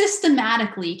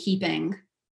systematically keeping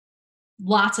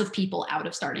lots of people out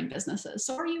of starting businesses.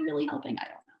 So are you really helping? I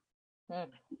don't know.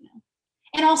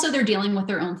 And also they're dealing with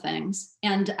their own things.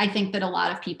 And I think that a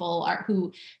lot of people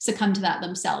who succumb to that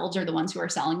themselves are the ones who are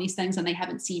selling these things and they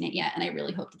haven't seen it yet. And I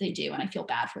really hope that they do. And I feel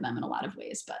bad for them in a lot of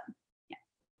ways, but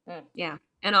yeah. Yeah.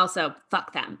 And also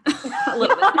fuck them a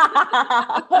little bit.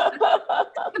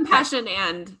 Compassion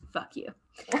and fuck you.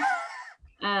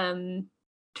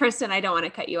 Tristan, I don't want to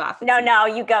cut you off. No,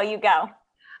 you go.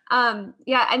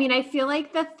 Yeah. I mean, I feel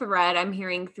like the thread I'm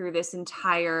hearing through this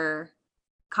entire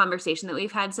conversation that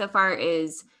we've had so far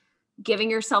is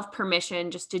giving yourself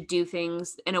permission just to do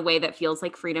things in a way that feels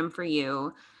like freedom for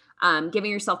you.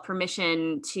 Giving yourself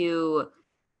permission to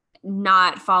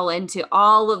not fall into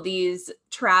all of these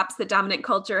traps that dominant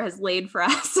culture has laid for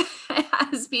us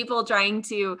as people trying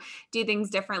to do things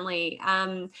differently.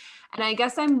 And I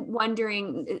guess I'm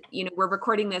wondering, we're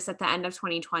recording this at the end of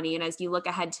 2020. And as you look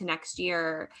ahead to next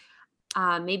year,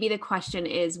 maybe the question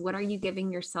is, what are you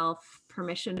giving yourself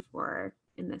permission for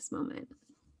in this moment?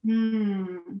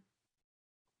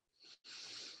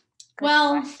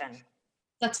 Well,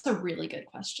 that's a really good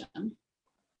question.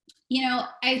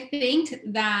 I think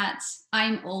that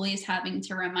I'm always having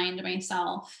to remind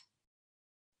myself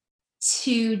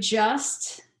to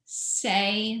just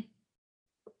say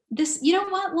this, you know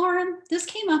what, Lauren, this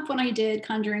came up when I did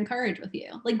Conjuring Courage with you.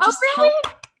 Like,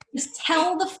 just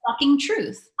tell the fucking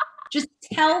truth. Just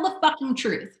tell the fucking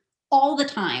truth all the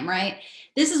time, right?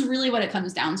 This is really what it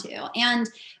comes down to. And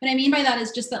what I mean by that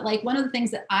is just that, like, one of the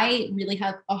things that I really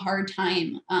have a hard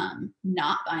time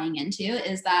not buying into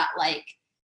is that, like,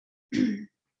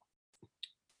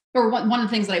 or one of the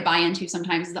things that I buy into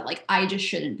sometimes is that, like, I just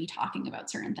shouldn't be talking about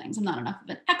certain things. I'm not enough of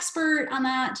an expert on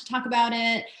that to talk about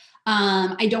it.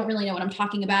 I don't really know what I'm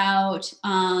talking about,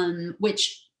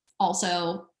 which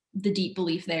also the deep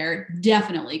belief there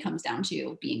definitely comes down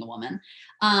to being a woman,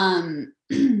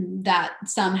 that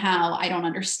somehow I don't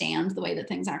understand the way that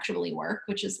things actually work,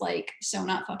 which is, like, so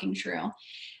not fucking true.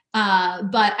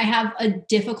 But I have a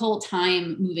difficult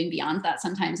time moving beyond that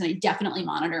sometimes. And I definitely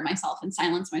monitor myself and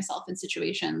silence myself in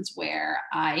situations where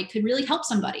I could really help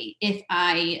somebody if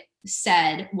I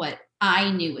said what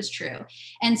I knew was true.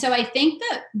 And so I think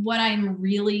that what I'm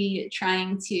really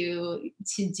trying to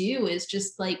do is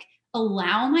just, like,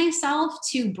 allow myself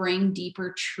to bring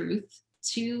deeper truth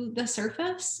to the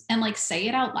surface and like say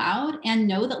it out loud and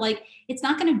know that like it's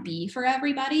not going to be for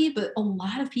everybody, but a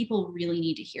lot of people really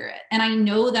need to hear it. And I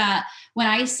know that when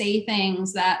I say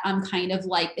things that I'm kind of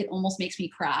like, it almost makes me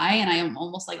cry and I am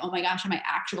almost like, oh my gosh, am I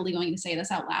actually going to say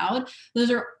this out loud? Those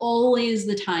are always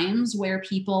the times where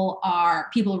people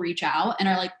reach out and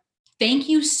are like, thank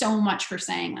you so much for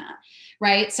saying that.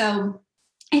 Right. So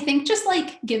I think just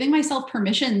like giving myself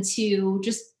permission to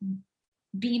just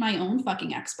be my own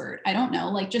fucking expert. I don't know,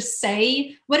 like just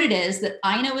say what it is that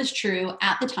I know is true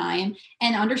at the time,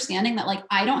 and understanding that like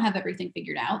I don't have everything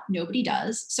figured out. Nobody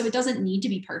does. So it doesn't need to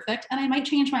be perfect. And I might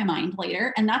change my mind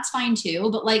later, and that's fine too.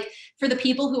 But like for the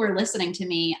people who are listening to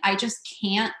me, I just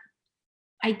can't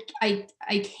I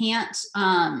can't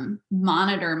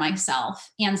monitor myself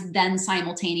and then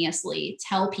simultaneously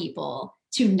tell people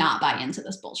to not buy into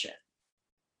this bullshit.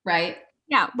 Right?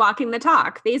 Yeah, walking the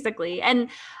talk, basically. And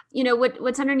you know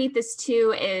what's underneath this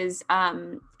too is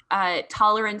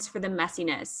tolerance for the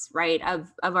messiness, right,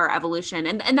 of our evolution,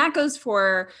 and that goes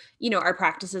for our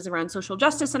practices around social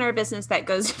justice in our business. That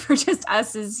goes for just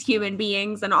us as human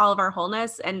beings and all of our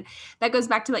wholeness. And that goes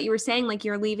back to what you were saying, like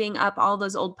you're leaving up all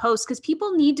those old posts because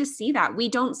people need to see that. We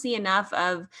don't see enough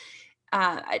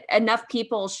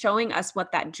people showing us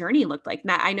what that journey looked like.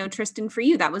 Now, I know, Tristan, for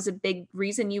you, that was a big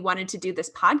reason you wanted to do this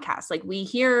podcast. Like we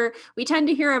tend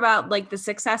to hear about like the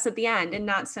success at the end and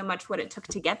not so much what it took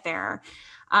to get there.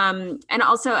 And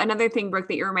also another thing, Brooke,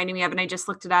 that you're reminding me of, and I just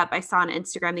looked it up. I saw on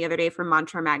Instagram the other day from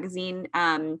Mantra Magazine.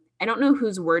 I don't know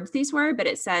whose words these were, but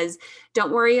it says,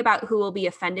 don't worry about who will be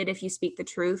offended if you speak the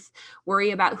truth.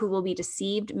 Worry about who will be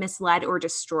deceived, misled, or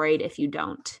destroyed if you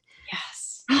don't.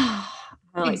 Yes.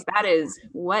 Like, that is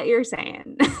what you're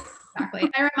saying. Exactly.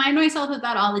 I remind myself of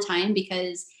that all the time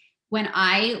because when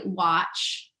I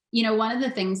watch, one of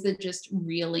the things that just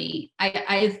really,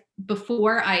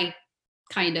 before I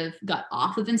kind of got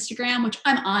off of Instagram, which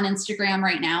I'm on Instagram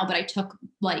right now, but I took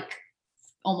like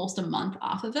almost a month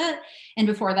off of it. And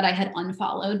before that I had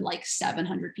unfollowed like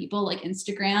 700 people. Like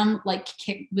Instagram, like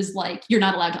was like, you're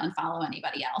not allowed to unfollow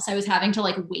anybody else. I was having to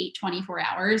like wait 24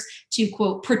 hours to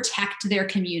quote, protect their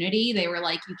community. They were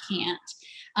like, you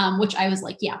can't, which I was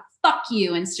like, yeah, fuck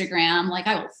you, Instagram. Like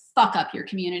I will fuck up your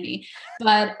community.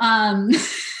 But,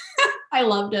 I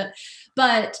loved it.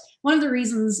 But one of the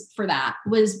reasons for that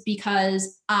was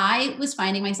because I was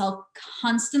finding myself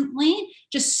constantly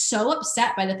just so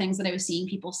upset by the things that I was seeing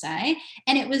people say.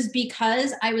 And it was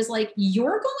because I was like,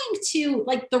 you're going to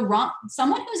like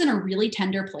someone who's in a really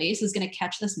tender place is going to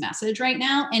catch this message right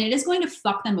now. And it is going to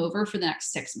fuck them over for the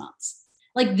next 6 months.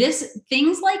 Like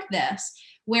things like this,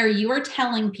 where you are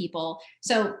telling people.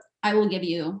 So I will give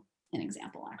you an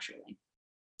example actually.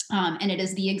 And it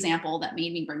is the example that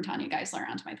made me bring Tanya Geisler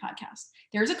onto my podcast.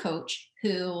 There's a coach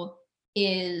who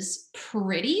is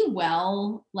pretty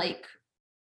well,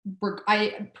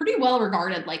 pretty well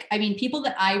regarded. Like, I mean, people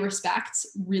that I respect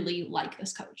really like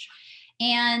this coach.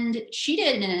 And she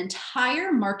did an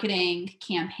entire marketing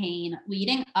campaign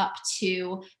leading up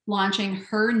to launching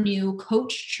her new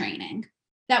coach training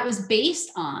that was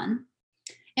based on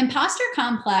imposter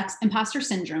complex, imposter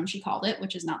syndrome, she called it,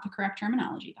 which is not the correct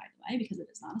terminology, by the way, because it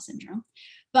is not a syndrome.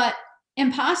 But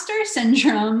imposter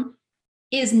syndrome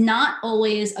is not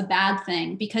always a bad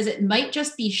thing because it might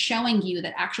just be showing you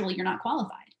that actually you're not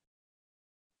qualified.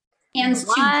 And to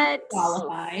be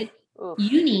qualified,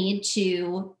 you need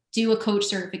to do a coach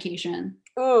certification.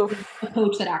 Oof. A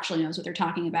coach that actually knows what they're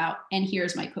talking about. And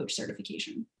here's my coach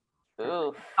certification.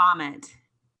 Oof. Vomit.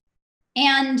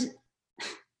 And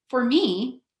for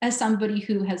me, as somebody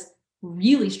who has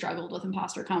really struggled with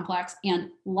imposter complex and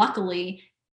luckily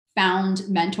found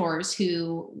mentors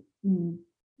who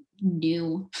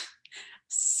knew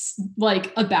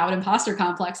like about imposter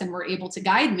complex and were able to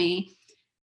guide me,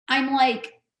 I'm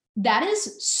like, that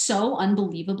is so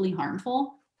unbelievably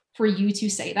harmful for you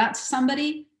to say that to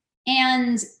somebody.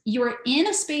 And you're in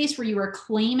a space where you are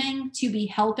claiming to be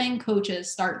helping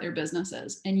coaches start their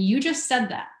businesses. And you just said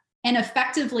that. And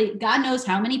effectively, God knows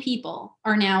how many people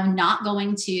are now not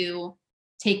going to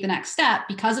take the next step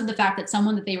because of the fact that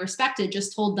someone that they respected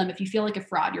just told them, if you feel like a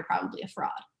fraud, you're probably a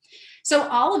fraud. So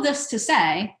all of this to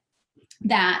say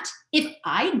that if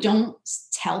I don't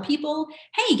tell people,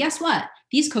 hey, guess what?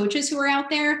 These coaches who are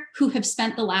out there who have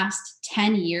spent the last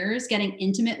 10 years getting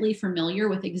intimately familiar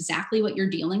with exactly what you're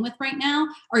dealing with right now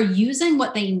are using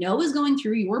what they know is going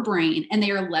through your brain and they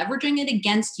are leveraging it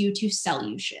against you to sell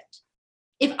you shit.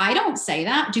 If I don't say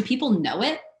that, do people know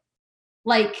it?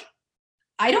 Like,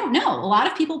 I don't know. A lot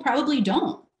of people probably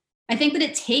don't. I think that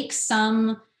it takes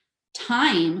some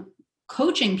time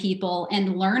coaching people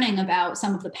and learning about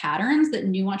some of the patterns that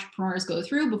new entrepreneurs go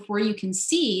through before you can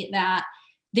see that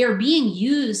they're being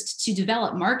used to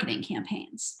develop marketing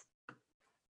campaigns.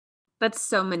 That's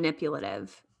so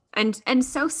manipulative and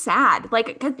so sad.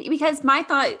 Like, because my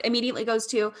thought immediately goes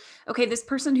to, okay, this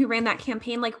person who ran that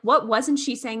campaign, like, what wasn't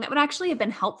she saying that would actually have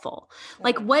been helpful?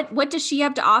 Like, what does she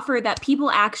have to offer that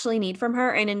people actually need from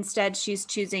her? And instead she's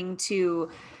choosing to,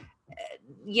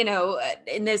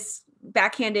 in this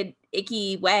backhanded,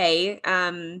 icky way,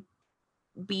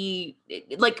 be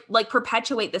like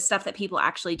perpetuate the stuff that people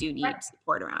actually do need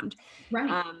support around.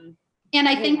 Right. And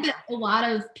I think that a lot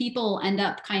of people end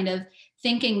up kind of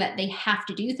thinking that they have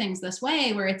to do things this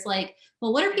way, where it's like,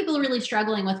 well, what are people really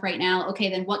struggling with right now? Okay,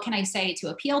 then what can I say to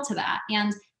appeal to that?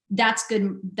 And that's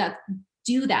good.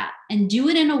 Do that and do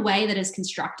it in a way that is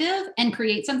constructive and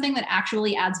create something that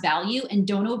actually adds value, and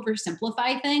don't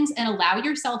oversimplify things, and allow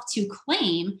yourself to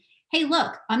claim, hey,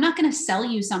 look, I'm not going to sell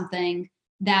you something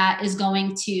that is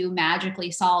going to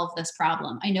magically solve this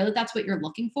problem. I know that that's what you're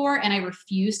looking for, and I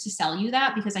refuse to sell you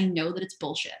that because I know that it's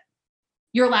bullshit.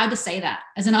 You're allowed to say that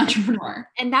as an entrepreneur.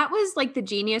 And that was like the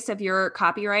genius of your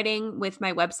copywriting with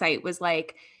my website, was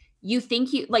like,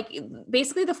 basically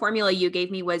the formula you gave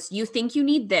me was, you think you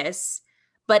need this,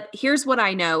 but here's what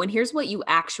I know, and here's what you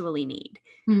actually need.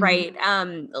 Mm-hmm. Right.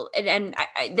 And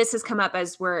this has come up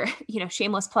as we're,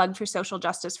 shameless plug for social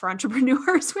justice for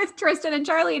entrepreneurs with Tristan and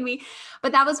Charlie and me.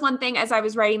 But that was one thing as I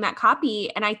was writing that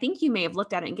copy. And I think you may have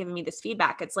looked at it and given me this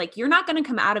feedback. It's like, you're not going to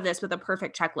come out of this with a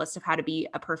perfect checklist of how to be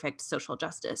a perfect social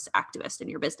justice activist in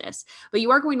your business, but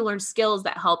you are going to learn skills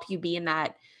that help you be in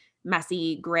that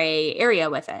messy gray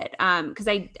area with it. Because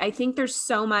I think there's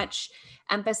so much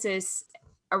emphasis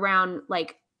around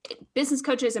like business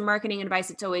coaches and marketing advice.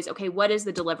 It's always, okay, what is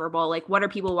the deliverable? Like, what are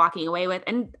people walking away with?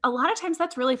 And a lot of times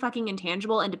that's really fucking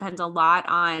intangible and depends a lot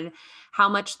on how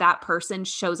much that person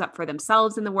shows up for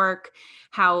themselves in the work,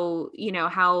 how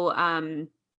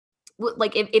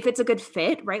like if it's a good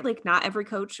fit, right? Like not every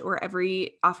coach or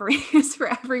every offering is for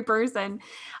every person.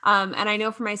 And I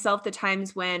know for myself, the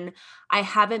times when I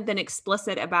haven't been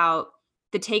explicit about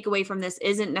the takeaway from this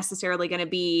isn't necessarily going to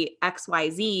be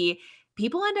XYZ,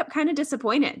 people end up kind of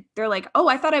disappointed. They're like, oh,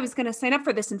 I thought I was going to sign up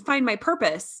for this and find my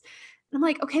purpose. And I'm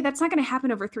like, okay, that's not going to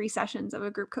happen over 3 sessions of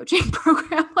a group coaching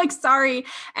program. Like, sorry.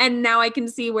 And now I can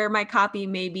see where my copy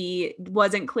maybe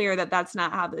wasn't clear that that's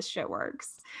not how this shit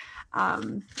works.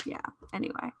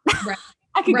 Anyway, right.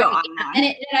 I could go on and on.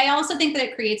 And I also think that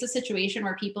it creates a situation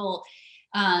where people,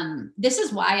 this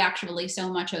is why actually so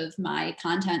much of my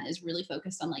content is really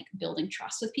focused on like building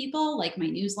trust with people, like my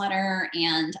newsletter.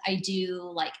 And I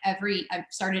do like I've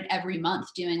started every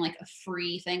month doing like a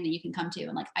free thing that you can come to.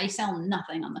 And like, I sell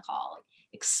nothing on the call. Like,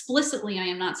 explicitly, I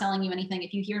am not selling you anything.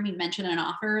 If you hear me mention an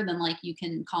offer, then like you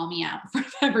can call me out in front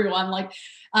of everyone. Like,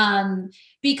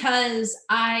 because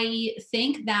I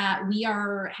think that we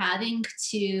are having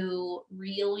to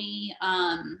really,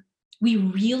 we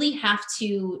really have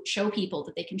to show people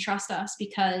that they can trust us,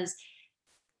 because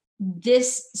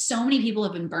so many people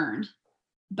have been burned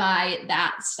by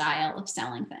that style of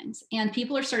selling things. And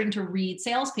people are starting to read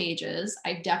sales pages.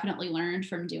 I've definitely learned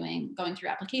from going through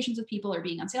applications with people or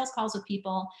being on sales calls with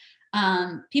people.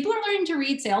 People are learning to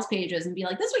read sales pages and be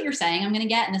like, this is what you're saying I'm going to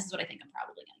get, and this is what I think I'm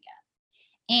probably going to get.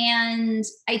 And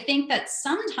I think that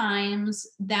sometimes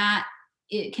that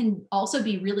it can also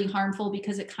be really harmful,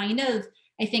 because it kind of,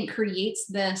 I think,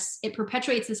 it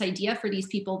perpetuates this idea for these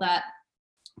people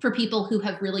for people who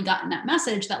have really gotten that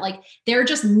message that like, they're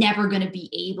just never going to be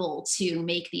able to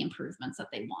make the improvements that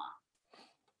they want.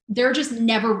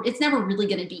 It's never really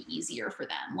going to be easier for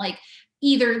them. Like,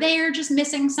 either they're just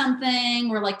missing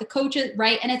something, or like the coaches,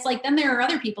 right? And it's like, then there are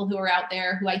other people who are out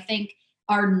there who I think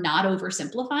are not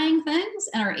oversimplifying things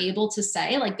and are able to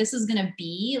say like, this is going to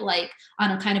be like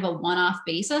on a kind of a one-off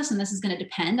basis, and this is going to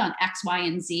depend on X, Y,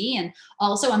 and Z. And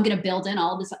also I'm going to build in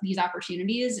all these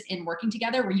opportunities in working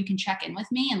together where you can check in with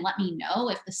me and let me know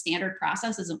if the standard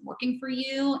process isn't working for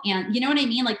you. And you know what I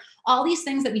mean? Like, all these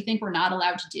things that we think we're not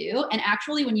allowed to do. And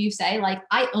actually, when you say like,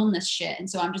 I own this shit, and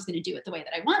so I'm just going to do it the way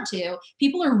that I want to,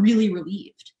 people are really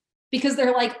relieved, because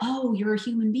they're like, oh, you're a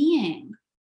human being.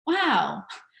 Wow.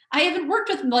 I haven't worked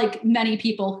with like many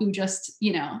people who just,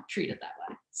 treat it that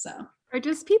way. So, or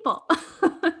just people.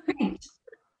 Right.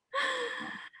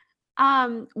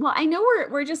 Well, I know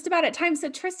we're just about at time. So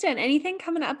Tristan, anything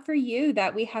coming up for you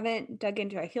that we haven't dug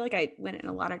into? I feel like I went in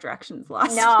a lot of directions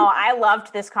last. No, I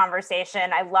loved this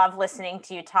conversation. I love listening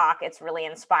to you talk. It's really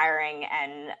inspiring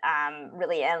and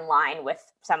really in line with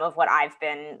some of what I've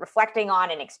been reflecting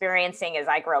on and experiencing as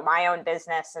I grow my own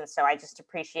business. And so I just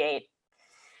appreciate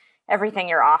everything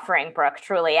you're offering, Brooke,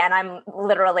 truly. And I'm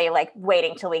literally like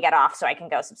waiting till we get off so I can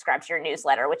go subscribe to your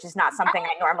newsletter, which is not something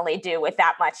I normally do with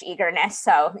that much eagerness.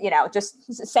 So,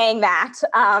 just saying that.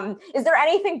 Is there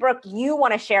anything, Brooke, you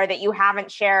want to share that you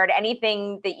haven't shared?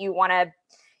 Anything that you want to,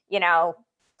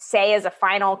 say as a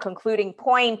final concluding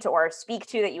point or speak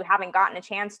to that you haven't gotten a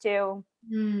chance to?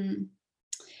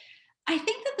 I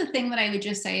think that the thing that I would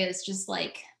just say is just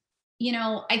like,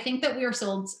 I think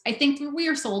we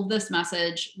are sold this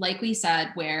message, like we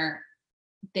said, where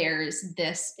it's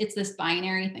this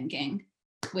binary thinking,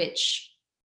 which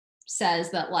says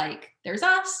that like there's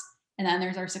us and then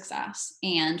there's our success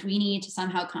and we need to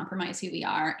somehow compromise who we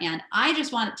are. And I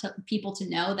just want people to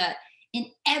know that in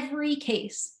every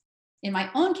case, in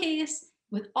my own case,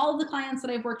 with all of the clients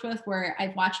that I've worked with where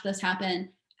I've watched this happen,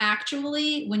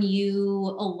 actually, when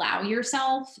you allow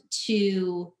yourself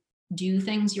to do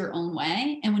things your own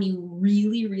way, and when you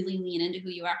really, really lean into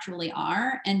who you actually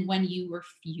are, and when you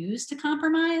refuse to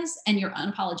compromise and you're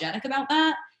unapologetic about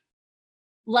that,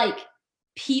 like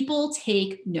people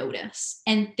take notice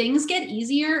and things get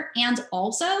easier. And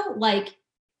also like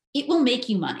it will make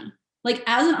you money. Like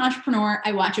as an entrepreneur,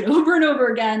 I watch it over and over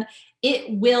again.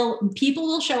 People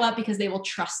will show up because they will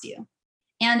trust you.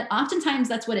 And oftentimes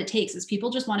that's what it takes is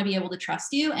people just want to be able to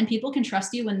trust you, and people can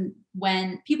trust you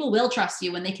when people will trust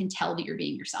you when they can tell that you're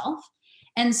being yourself.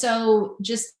 And so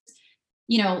just,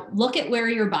 look at where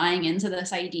you're buying into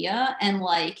this idea and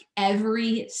like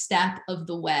every step of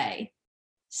the way,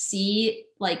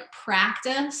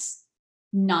 practice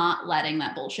not letting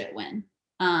that bullshit win.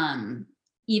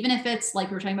 Even if it's like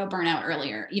we were talking about burnout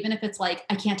earlier, even if it's like,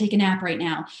 I can't take a nap right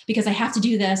now because I have to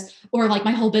do this, or like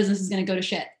my whole business is going to go to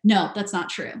shit. No, that's not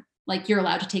true. Like you're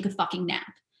allowed to take a fucking nap.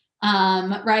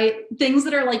 Right? Things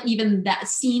that are like, even that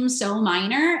seem so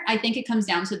minor. I think it comes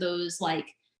down to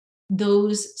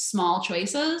those small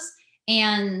choices.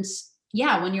 And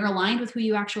yeah, when you're aligned with who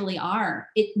you actually are,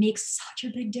 it makes such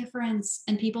a big difference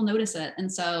and people notice it.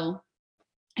 And so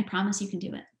I promise you can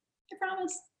do it. I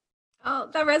promise.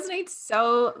 Oh, that resonates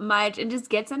so much and just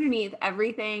gets underneath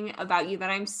everything about you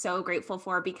that I'm so grateful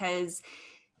for, because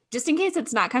just in case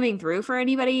it's not coming through for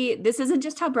anybody, this isn't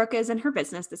just how Brooke is in her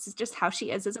business. This is just how she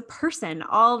is as a person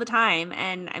all the time.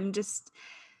 And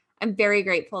I'm very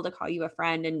grateful to call you a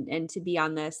friend and to be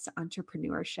on this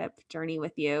entrepreneurship journey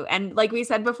with you. And like we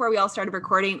said before we all started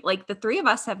recording, like the three of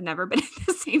us have never been in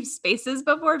the same spaces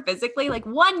before physically. Like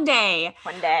one day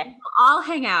we'll all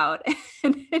hang out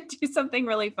and do something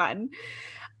really fun.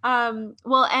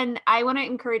 Well, and I want to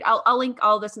encourage, I'll link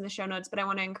all this in the show notes, but I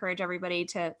want to encourage everybody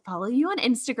to follow you on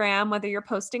Instagram, whether you're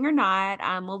posting or not.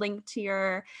 We'll link to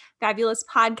your fabulous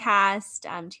podcast,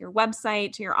 to your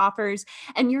website, to your offers,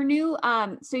 and your new,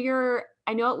 I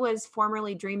know it was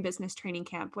formerly Dream Business Training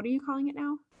Camp. What are you calling it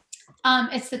now?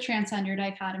 It's the Transcend Your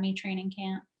Dichotomy Training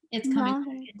Camp. It's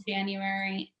coming in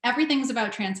January. Everything's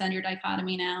about transcend your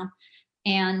dichotomy now.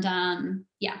 And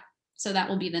so that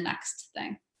will be the next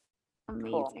thing.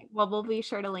 Amazing. Cool. Well, we'll be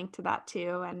sure to link to that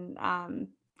too. And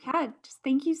just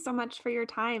thank you so much for your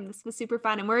time. This was super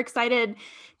fun. And we're excited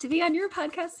to be on your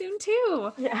podcast soon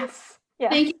too. Yes.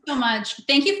 Thank you so much.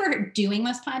 Thank you for doing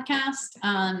this podcast.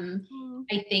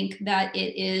 I think that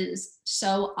it is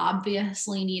so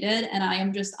obviously needed. And I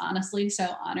am just honestly so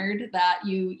honored that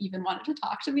you even wanted to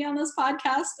talk to me on this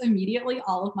podcast. Immediately,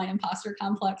 all of my imposter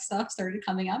complex stuff started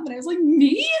coming up and I was like,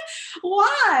 me?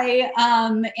 Why?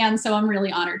 And so I'm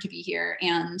really honored to be here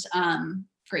and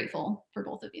grateful for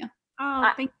both of you.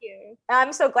 Oh, thank you.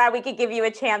 I'm so glad we could give you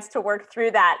a chance to work through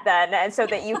that then, and so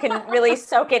that you can really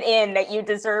soak it in that you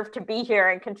deserve to be here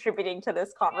and contributing to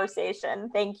this conversation.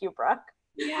 Thank you, Brooke.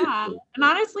 Yeah. And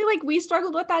honestly, like we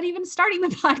struggled with that even starting the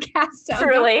podcast. So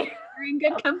Truly. We're in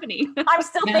good company. I'm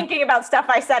still thinking about stuff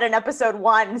I said in episode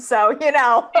 1. So,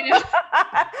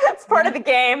 it's part of the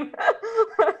game.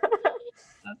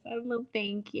 Well,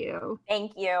 thank you.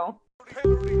 Thank you.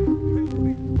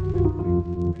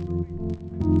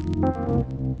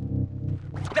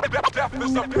 Death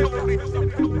is a penalty.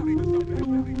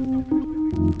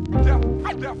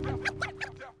 Death.